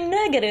anything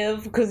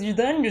negative, because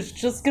then it's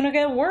just gonna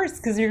get worse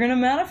because you're gonna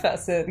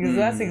manifest it, because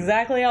that's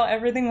exactly how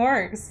everything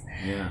works.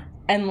 Yeah.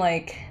 And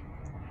like,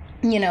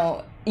 you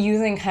know,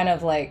 using kind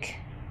of like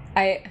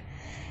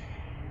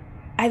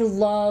I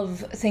love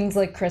things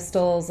like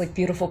crystals, like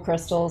beautiful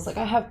crystals. Like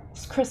I have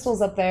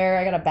crystals up there.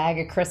 I got a bag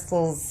of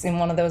crystals in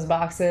one of those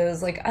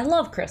boxes. Like I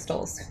love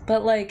crystals.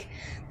 But like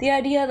the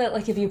idea that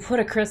like if you put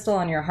a crystal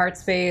on your heart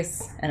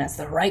space and it's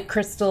the right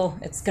crystal,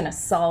 it's going to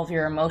solve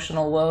your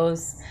emotional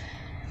woes.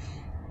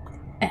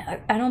 I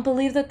don't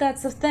believe that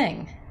that's a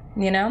thing,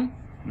 you know?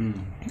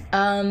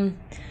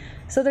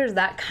 So there's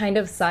that kind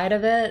of side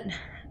of it.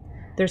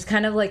 There's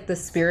kind of like the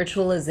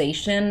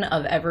spiritualization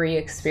of every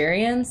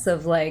experience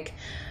of like,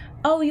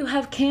 oh, you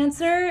have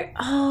cancer?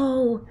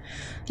 Oh,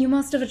 you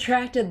must have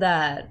attracted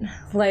that,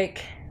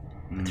 like,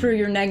 through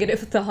your negative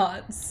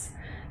thoughts.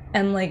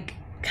 And, like,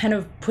 kind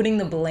of putting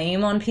the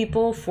blame on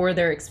people for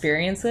their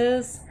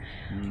experiences.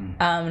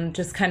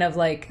 Just kind of,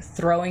 like,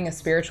 throwing a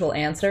spiritual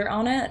answer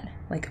on it.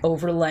 Like,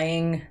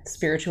 overlaying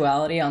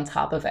spirituality on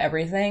top of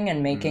everything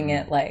and making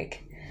it,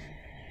 like...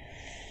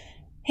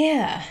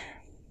 Yeah.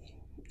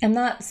 I'm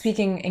not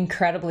speaking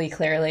incredibly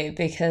clearly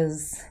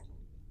because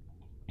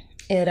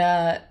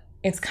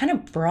it's kind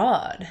of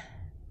broad.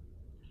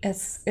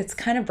 It's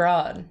kind of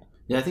broad.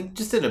 Yeah, I think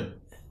just at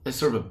a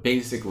sort of a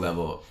basic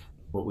level,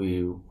 what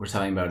we were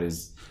talking about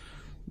is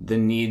the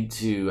need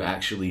to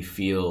actually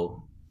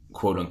feel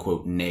quote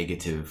unquote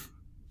negative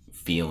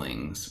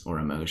feelings or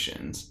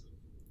emotions.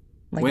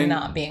 Like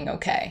not being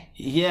okay.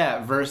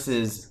 Yeah,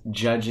 versus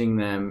judging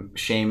them,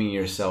 shaming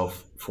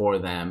yourself for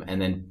them,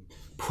 and then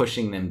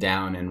pushing them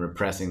down and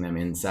repressing them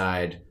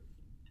inside.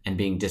 And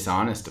being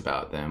dishonest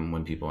about them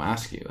when people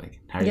ask you,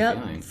 like, how are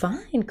you feeling?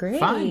 Fine, great.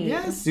 Fine,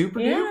 yeah, super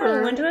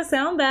duper. Went to a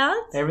sound bath.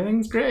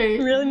 Everything's great.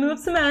 Really moved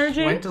some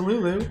energy. Went to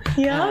Lulu.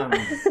 Yeah.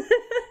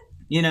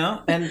 You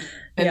know, and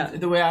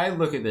the way I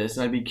look at this,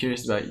 and I'd be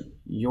curious about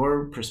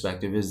your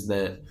perspective, is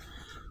that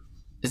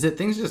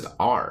things just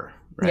are,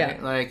 right?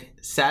 Yeah. Like,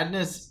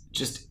 sadness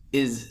just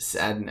is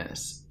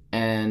sadness.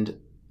 And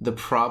the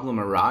problem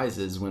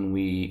arises when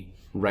we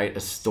write a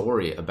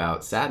story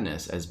about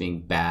sadness as being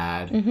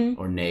bad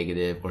or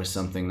negative or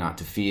something not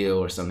to feel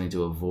or something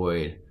to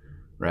avoid,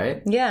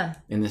 right? Yeah.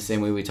 In the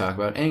same way we talk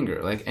about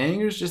anger. Like,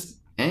 anger's just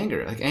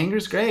anger. Like,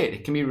 anger's great.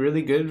 It can be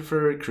really good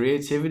for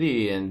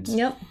creativity and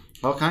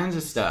all kinds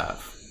of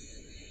stuff.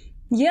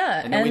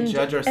 Yeah. And then we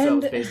judge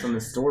ourselves based on the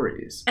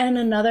stories. And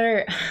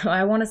another,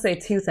 I want to say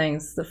two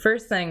things. The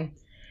first thing,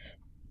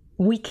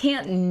 we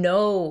can't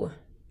know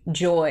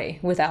joy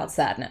without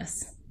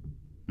sadness.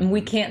 And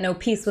we can't know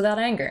peace without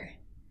anger.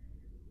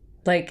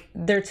 Like,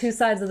 they're two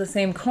sides of the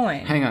same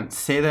coin. Hang on,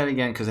 say that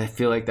again, because I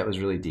feel like that was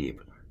really deep.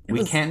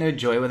 We can't know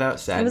joy without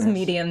sadness. It was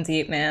medium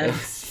deep, man.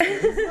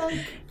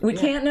 We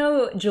can't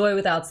know joy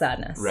without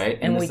sadness. Right,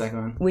 and the second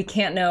one? We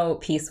can't know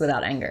peace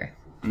without anger.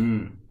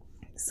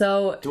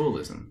 So...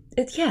 dualism.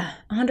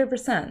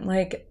 100%.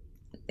 Like,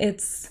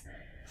 it's...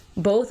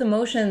 both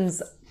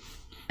emotions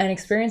and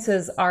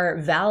experiences are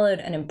valid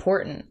and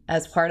important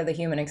as part of the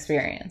human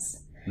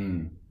experience.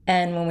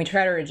 And when we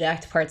try to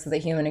reject parts of the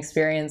human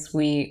experience,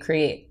 we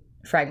create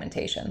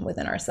fragmentation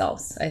within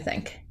ourselves, I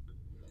think.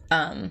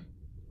 And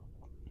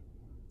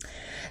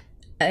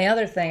the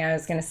other thing I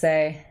was going to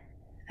say,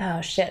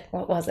 oh shit,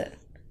 what was it?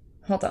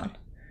 Hold on.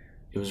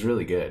 It was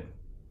really good.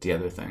 The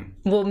other thing.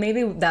 Well,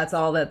 maybe that's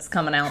all that's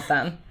coming out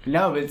then.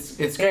 No, but it's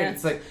great. Yeah.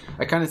 It's like,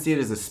 I kind of see it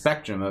as a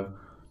spectrum of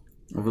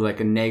of like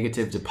a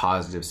negative to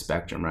positive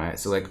spectrum, right?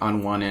 So like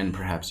on one end,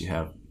 perhaps you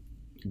have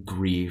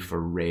grief or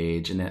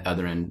rage, and the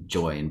other end,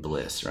 joy and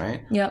bliss,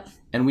 right? Yep.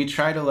 And we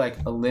try to like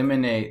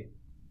eliminate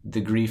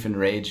the grief and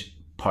rage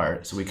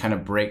part, so we kind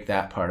of break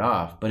that part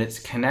off, but it's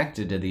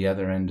connected to the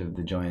other end of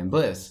the joy and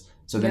bliss.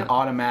 So then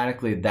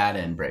automatically that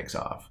end breaks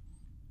off.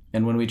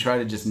 And when we try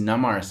to just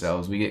numb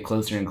ourselves, we get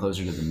closer and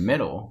closer to the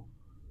middle,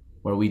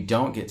 where we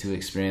don't get to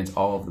experience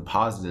all of the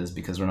positives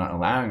because we're not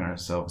allowing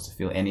ourselves to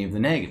feel any of the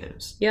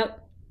negatives.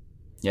 Yep.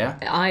 Yeah?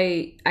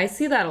 I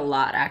see that a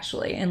lot,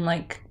 actually, in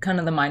like kind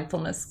of the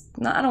mindfulness,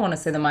 I don't want to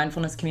say the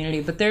mindfulness community,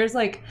 but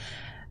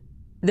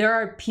there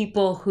are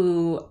people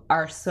who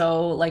are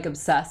so like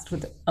obsessed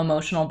with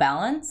emotional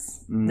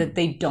balance that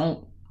they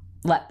don't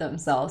let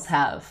themselves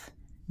have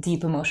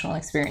deep emotional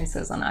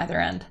experiences on either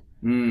end.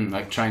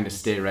 Like trying to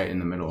stay right in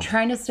the middle.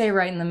 Trying to stay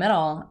right in the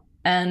middle.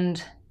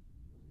 And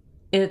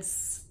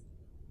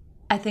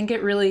I think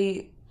it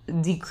really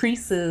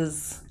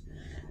decreases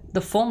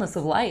the fullness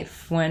of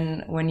life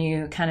when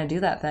you kind of do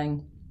that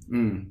thing.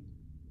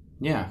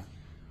 Yeah.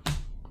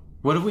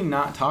 What have we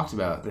not talked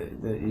about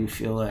that you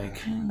feel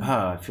like,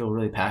 I feel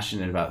really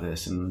passionate about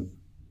this and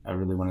I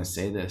really want to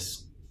say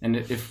this? And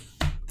if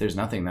there's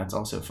nothing, that's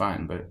also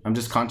fine. But I'm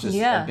just conscious.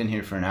 I've been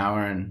here for an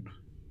hour and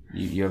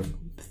you have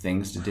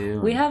things to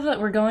do.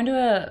 We're going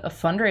to a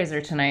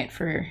fundraiser tonight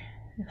for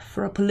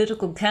a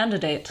political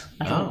candidate.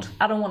 I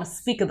don't want to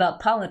speak about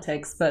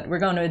politics, but we're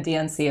going to a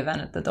DNC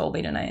event at the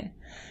Dolby tonight.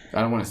 I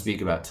don't want to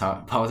speak about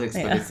politics,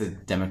 but it's a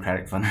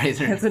Democratic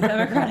fundraiser. It's a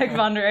Democratic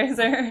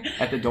fundraiser.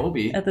 At the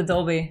Dolby? At the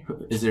Dolby.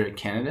 Is there a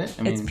candidate?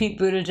 It's Pete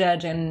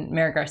Buttigieg and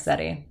Mayor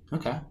Garcetti.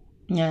 Okay.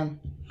 Yeah.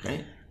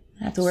 Great.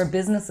 I have to wear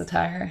business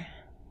attire.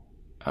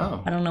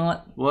 Oh. I don't know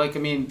what... Well, like, I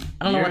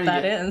don't know what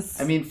that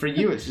is. I mean, for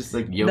you, it's just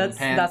like yoga pants.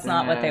 That's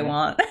not what they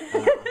want.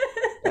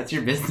 That's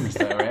your business,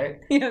 though, right?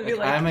 Like,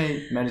 I'm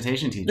a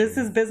meditation teacher. This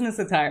is business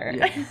attire.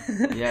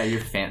 Yeah, you're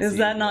fancy. Is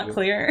that not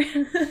clear?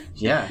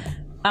 Yeah.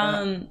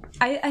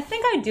 I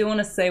think I do want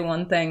to say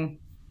one thing.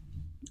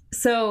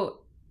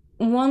 So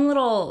one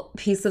little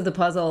piece of the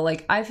puzzle,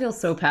 like I feel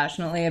so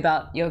passionately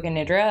about Yoga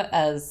Nidra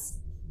as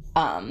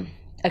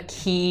a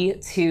key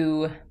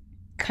to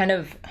kind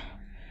of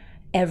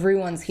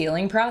everyone's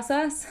healing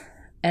process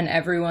and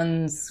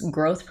everyone's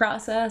growth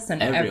process.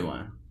 And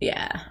everyone.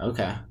 Yeah.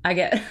 Okay. I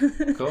get.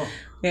 Cool.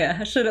 Yeah,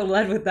 I should have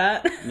led with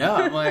that. No,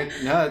 I'm like,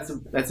 no,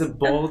 that's a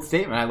bold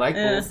statement. I like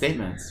bold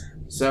statements.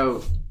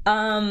 So.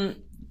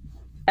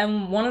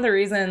 And one of the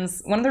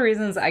reasons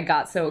I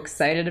got so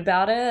excited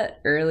about it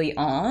early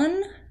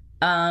on,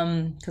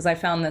 because I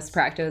found this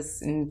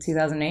practice in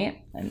 2008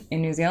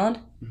 in New Zealand,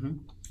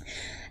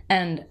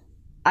 and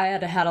I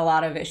had a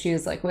lot of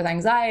issues like with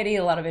anxiety,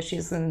 a lot of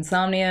issues with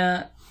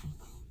insomnia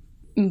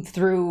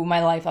through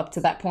my life up to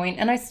that point,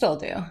 and I still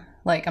do.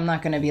 Like, I'm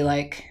not going to be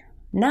like,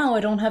 now I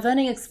don't have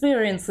any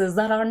experiences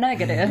that are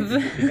negative.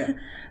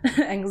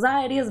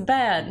 Anxiety is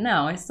bad.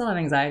 No, I still have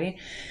anxiety.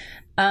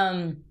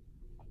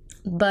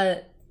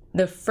 But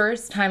the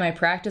first time I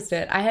practiced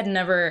it, I had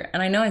never,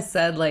 and I know I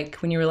said, like,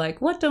 when you were like,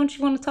 what don't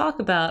you want to talk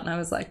about? And I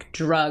was like,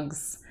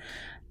 drugs.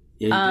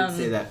 Yeah, you did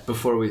say that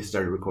before we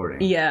started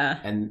recording. Yeah.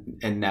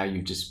 And now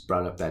you just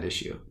brought up that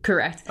issue.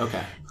 Correct.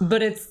 Okay.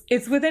 But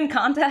it's within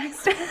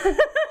context.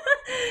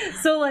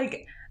 So,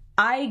 like,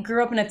 I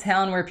grew up in a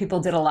town where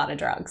people did a lot of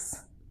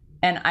drugs,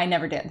 and I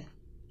never did.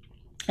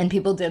 And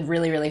people did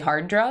really, really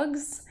hard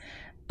drugs,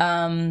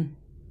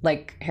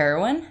 like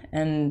heroin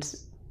and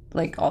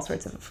like all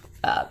sorts of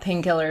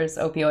painkillers,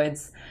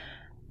 opioids.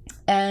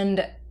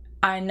 And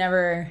I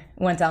never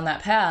went down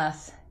that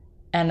path.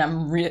 And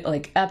I'm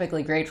like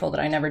epically grateful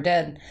that I never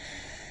did.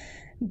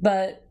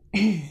 But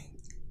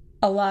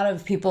a lot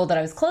of people that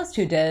I was close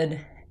to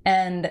did.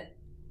 And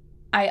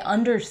I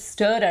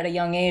understood at a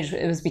young age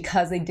it was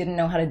because they didn't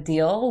know how to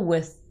deal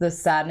with the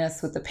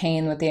sadness, with the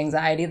pain, with the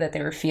anxiety that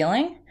they were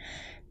feeling.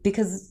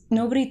 Because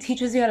nobody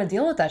teaches you how to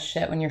deal with that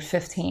shit when you're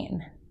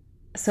 15.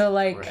 So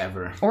like...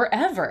 Or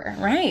ever,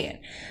 right?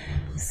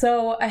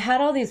 So I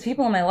had all these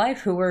people in my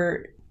life who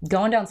were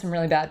going down some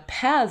really bad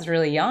paths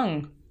really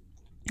young.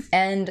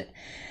 And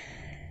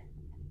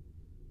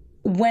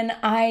when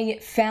I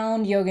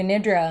found Yoga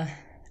Nidra,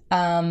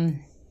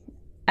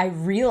 I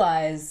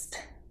realized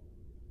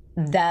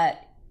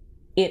that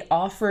it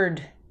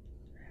offered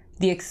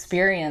the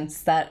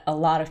experience that a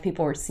lot of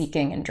people were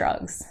seeking in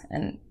drugs,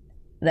 and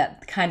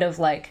that kind of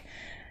like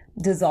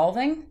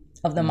dissolving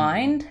of the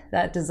mind,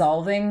 that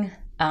dissolving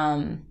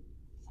kind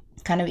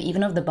of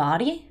even of the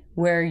body,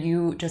 where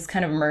you just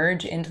kind of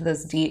merge into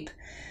this deep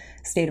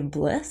state of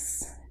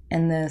bliss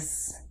and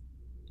this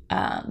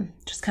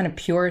just kind of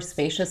pure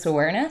spacious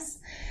awareness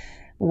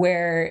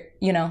where,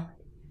 you know,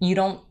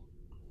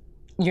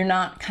 you're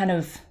not kind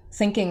of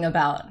thinking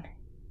about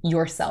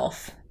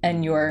yourself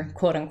and your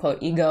quote unquote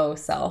ego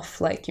self,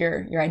 like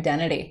your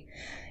identity.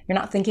 You're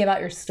not thinking about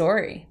your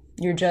story.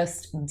 You're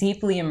just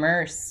deeply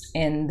immersed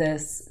in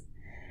this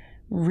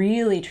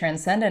really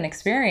transcendent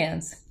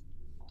experience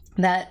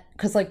that,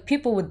 because like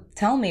people would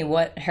tell me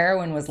what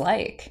heroin was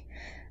like.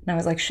 And I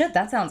was like, shit,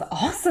 that sounds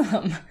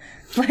awesome.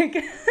 Like,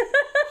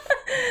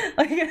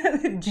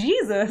 Like,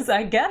 Jesus,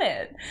 I get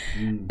it.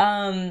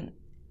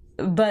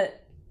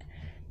 But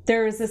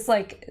there was this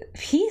like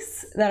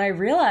piece that I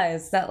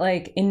realized that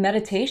like in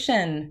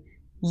meditation,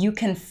 you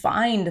can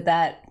find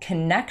that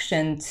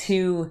connection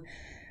to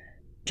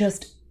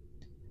just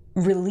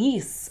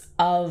release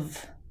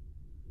of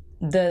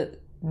the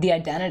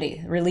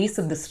identity, release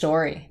of the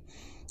story.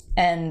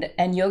 And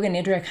Yoga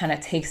Nidra kind of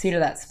takes you to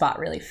that spot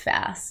really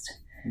fast.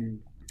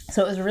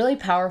 So it was really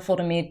powerful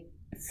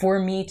for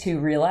me to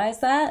realize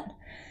that,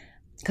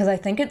 because I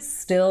think it's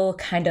still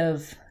kind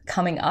of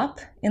coming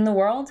up in the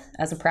world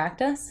as a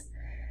practice,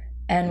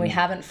 and we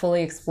haven't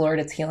fully explored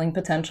its healing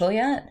potential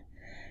yet.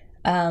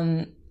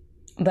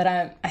 But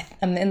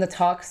I'm in the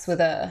talks with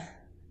a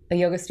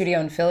yoga studio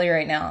in Philly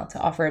right now to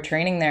offer a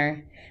training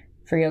there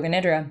for Yoga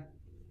Nidra.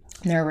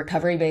 They're a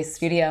recovery-based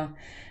studio.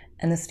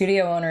 And the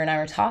studio owner and I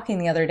were talking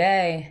the other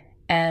day,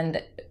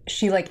 and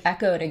she like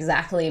echoed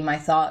exactly my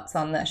thoughts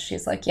on this.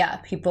 She's like, yeah,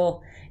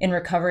 people in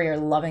recovery are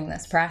loving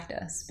this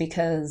practice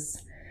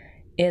because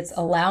it's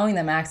allowing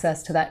them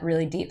access to that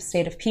really deep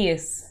state of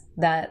peace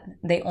that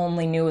they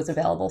only knew was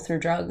available through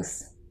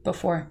drugs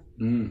before.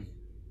 Yeah.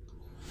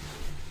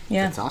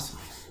 That's awesome.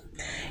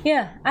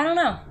 Yeah, I don't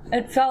know.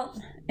 It felt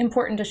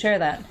important to share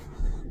that.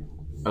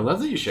 I love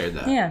that you shared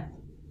that. Yeah.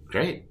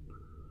 Great.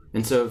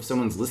 And so if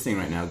someone's listening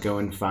right now, go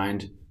and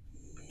find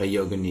a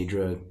Yoga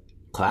Nidra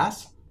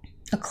class.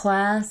 A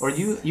class. Or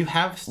you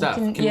have stuff.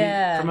 Can we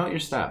promote your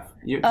stuff?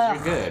 You're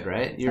good,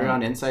 right? You're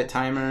on Insight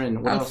Timer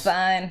and what else?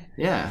 I'm fine.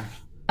 Yeah.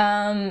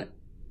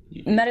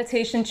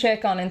 Meditation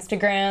Chick on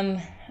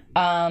Instagram.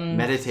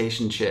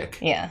 Meditation Chick.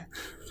 Yeah.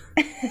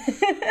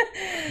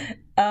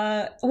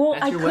 Well,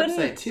 that's I your couldn't.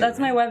 Website too, that's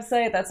right? my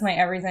website. That's my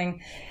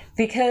everything.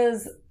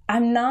 Because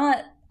I'm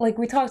not, like,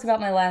 we talked about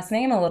my last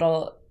name a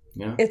little.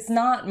 Yeah. It's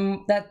not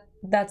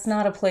that's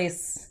not a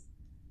place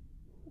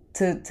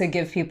to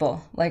give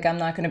people. Like, I'm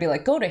not going to be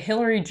like, go to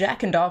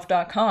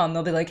HilaryJackendoff.com.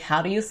 They'll be like,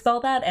 how do you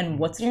spell that? And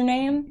what's your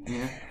name?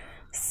 Yeah.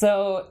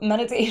 So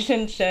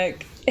Meditation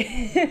Chick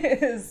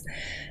is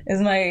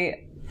my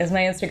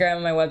Instagram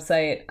and my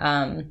website.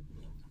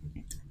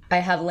 I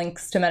have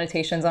links to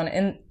meditations on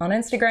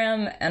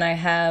Instagram, and I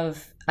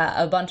have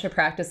a bunch of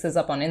practices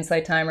up on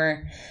Insight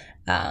Timer.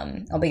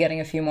 I'll be getting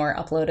a few more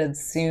uploaded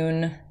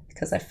soon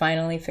because I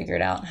finally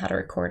figured out how to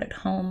record at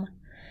home.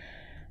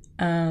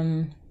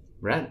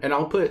 Right. And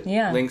I'll put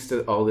links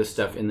to all this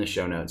stuff in the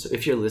show notes.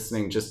 If you're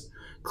listening, just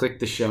click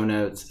the show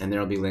notes and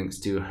there'll be links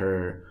to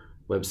her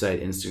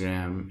website,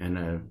 Instagram, and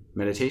a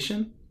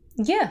meditation.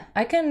 Yeah,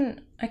 I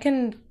can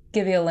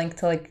give you a link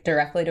to like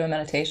directly to a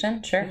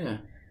meditation. Sure.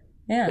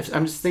 Yeah.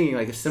 I'm just thinking,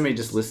 like, if somebody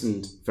just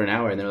listened for an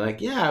hour and they're like,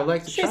 yeah, I'd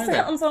like to try that. She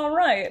sounds all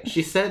right.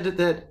 She said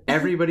that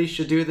everybody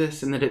should do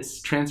this and that it's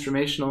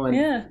transformational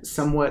and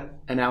somewhat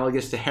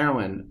analogous to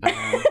heroin.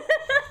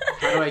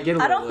 How do I get a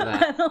little of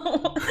that?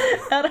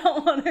 I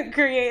don't want to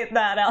create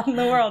that out in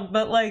the world,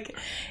 but like,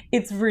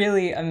 it's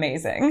really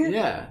amazing.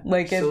 Yeah.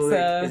 Like, so,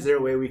 it's is there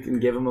a way we can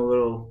give them a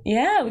little?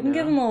 Yeah, we can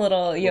give them a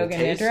little Yoga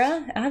taste?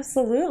 Nidra.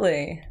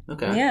 Absolutely.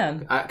 Okay. Yeah.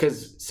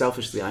 Because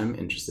selfishly, I'm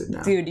interested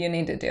now. Dude, you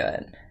need to do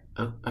it.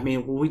 Oh, I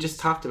mean, we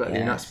just talked about it.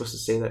 You're not supposed to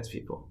say that to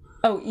people.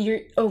 Oh,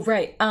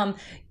 right.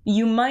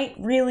 You might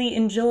really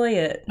enjoy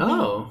it.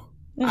 Oh.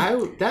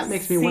 That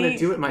makes me want to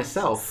do it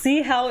myself.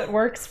 See how it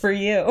works for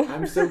you.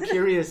 I'm so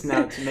curious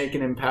now to make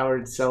an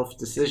empowered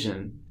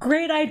self-decision.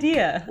 Great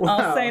idea. Wow.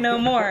 I'll say no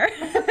more.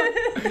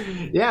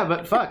 Yeah,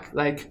 but fuck,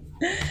 like,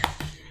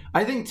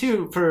 I think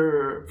too,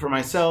 for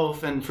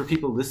myself and for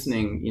people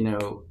listening, you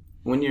know,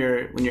 when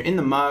you're in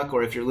the muck,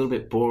 or if you're a little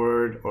bit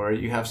bored, or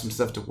you have some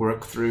stuff to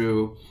work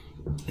through,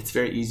 it's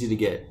very easy to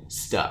get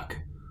stuck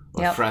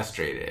or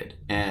frustrated.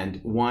 And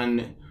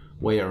one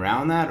way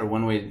around that, or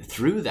one way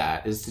through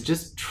that, is to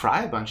just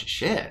try a bunch of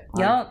shit.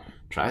 Like,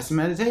 try some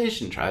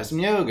meditation, try some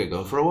yoga,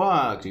 go for a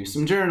walk, do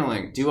some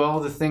journaling, do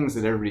all the things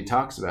that everybody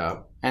talks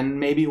about. And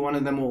maybe one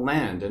of them will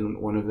land, and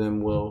one of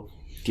them will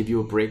give you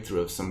a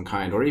breakthrough of some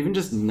kind, or even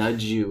just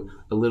nudge you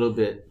a little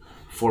bit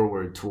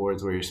forward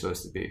towards where you're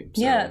supposed to be.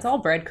 So, yeah, it's all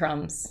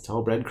breadcrumbs. It's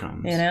all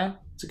breadcrumbs. You know?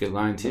 It's a good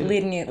line too.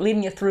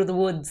 Leading you through the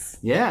woods.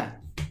 Yeah.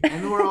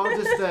 And we're all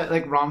just,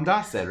 like Ram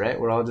Dass said, right?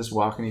 We're all just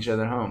walking each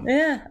other home.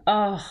 Yeah.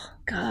 Oh,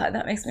 God,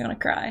 that makes me want to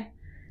cry.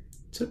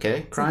 It's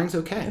okay. Crying's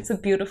okay. It's a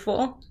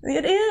beautiful...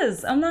 It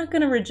is. I'm not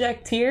going to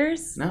reject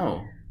tears.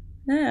 No.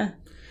 Yeah.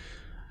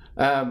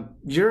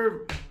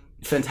 You're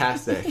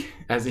fantastic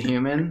as a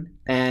human,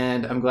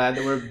 and I'm glad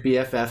that we're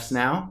BFFs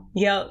now.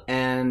 Yep.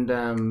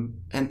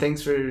 And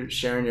thanks for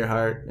sharing your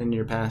heart and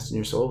your past and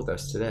your soul with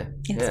us today.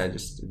 Yeah, I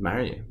just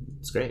admire you.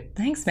 It's great.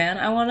 Thanks, man.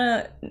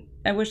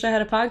 I wish I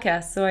had a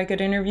podcast so I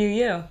could interview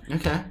you.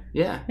 Okay.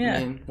 Yeah. I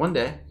mean, one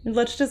day.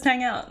 Let's just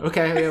hang out.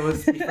 Okay. Yeah,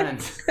 let's be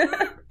friends.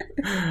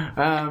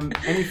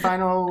 Any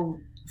final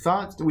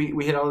thoughts?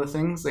 We hit all the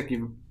things? Like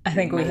I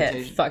think we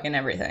hit fucking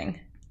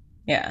everything.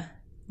 Yeah.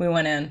 We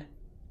went in.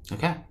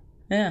 Okay.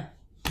 Yeah.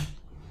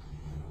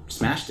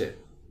 Smashed it.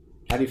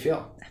 How do you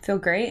feel? I feel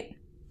great.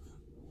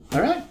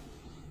 All right.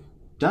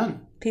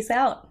 Done. Peace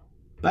out.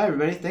 Bye,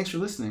 everybody. Thanks for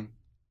listening.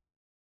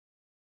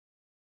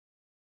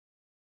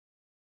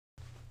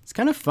 It's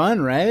kind of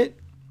fun, right?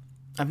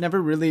 I've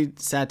never really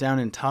sat down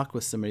and talked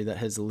with somebody that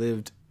has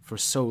lived for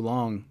so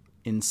long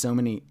in so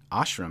many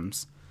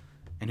ashrams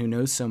and who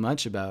knows so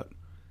much about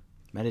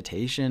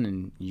meditation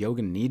and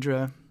yoga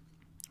nidra.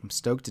 I'm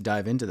stoked to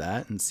dive into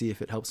that and see if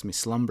it helps me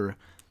slumber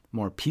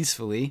more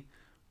peacefully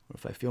or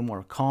if I feel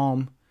more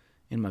calm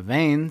in my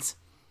veins.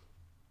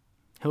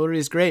 Hilary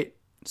is great.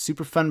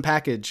 Super fun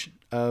package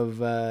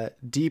of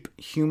deep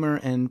humor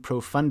and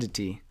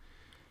profundity.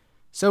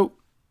 So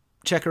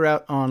check her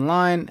out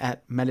online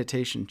at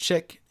Meditation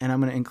Chick, and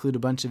I'm going to include a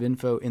bunch of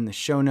info in the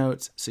show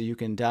notes so you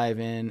can dive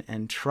in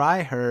and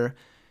try her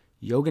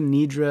Yoga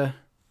Nidra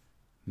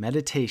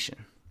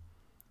meditation.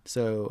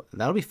 So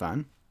that'll be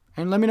fun.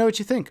 And let me know what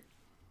you think.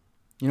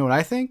 You know what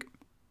I think?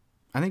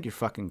 I think you're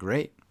fucking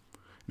great.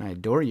 And I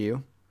adore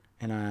you.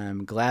 And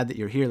I'm glad that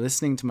you're here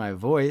listening to my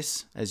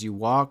voice as you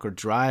walk or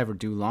drive or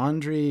do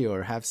laundry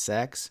or have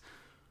sex.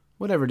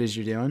 Whatever it is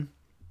you're doing.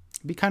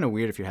 It'd be kind of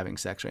weird if you're having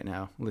sex right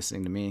now,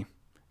 listening to me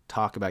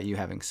talk about you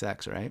having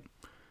sex, right?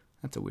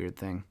 That's a weird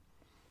thing.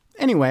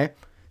 Anyway,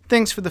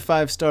 thanks for the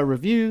 5-star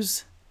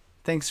reviews.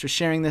 Thanks for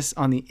sharing this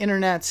on the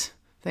internet.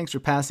 Thanks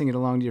for passing it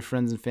along to your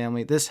friends and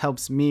family. This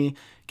helps me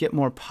get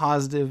more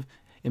positive,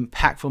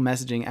 impactful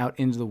messaging out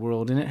into the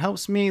world, and it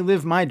helps me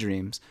live my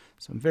dreams.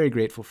 So I'm very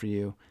grateful for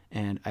you,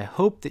 and I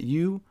hope that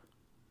you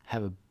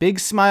have a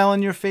big smile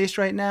on your face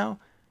right now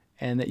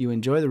and that you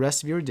enjoy the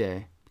rest of your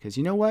day, because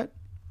you know what?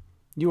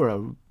 You are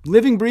a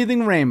living,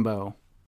 breathing rainbow.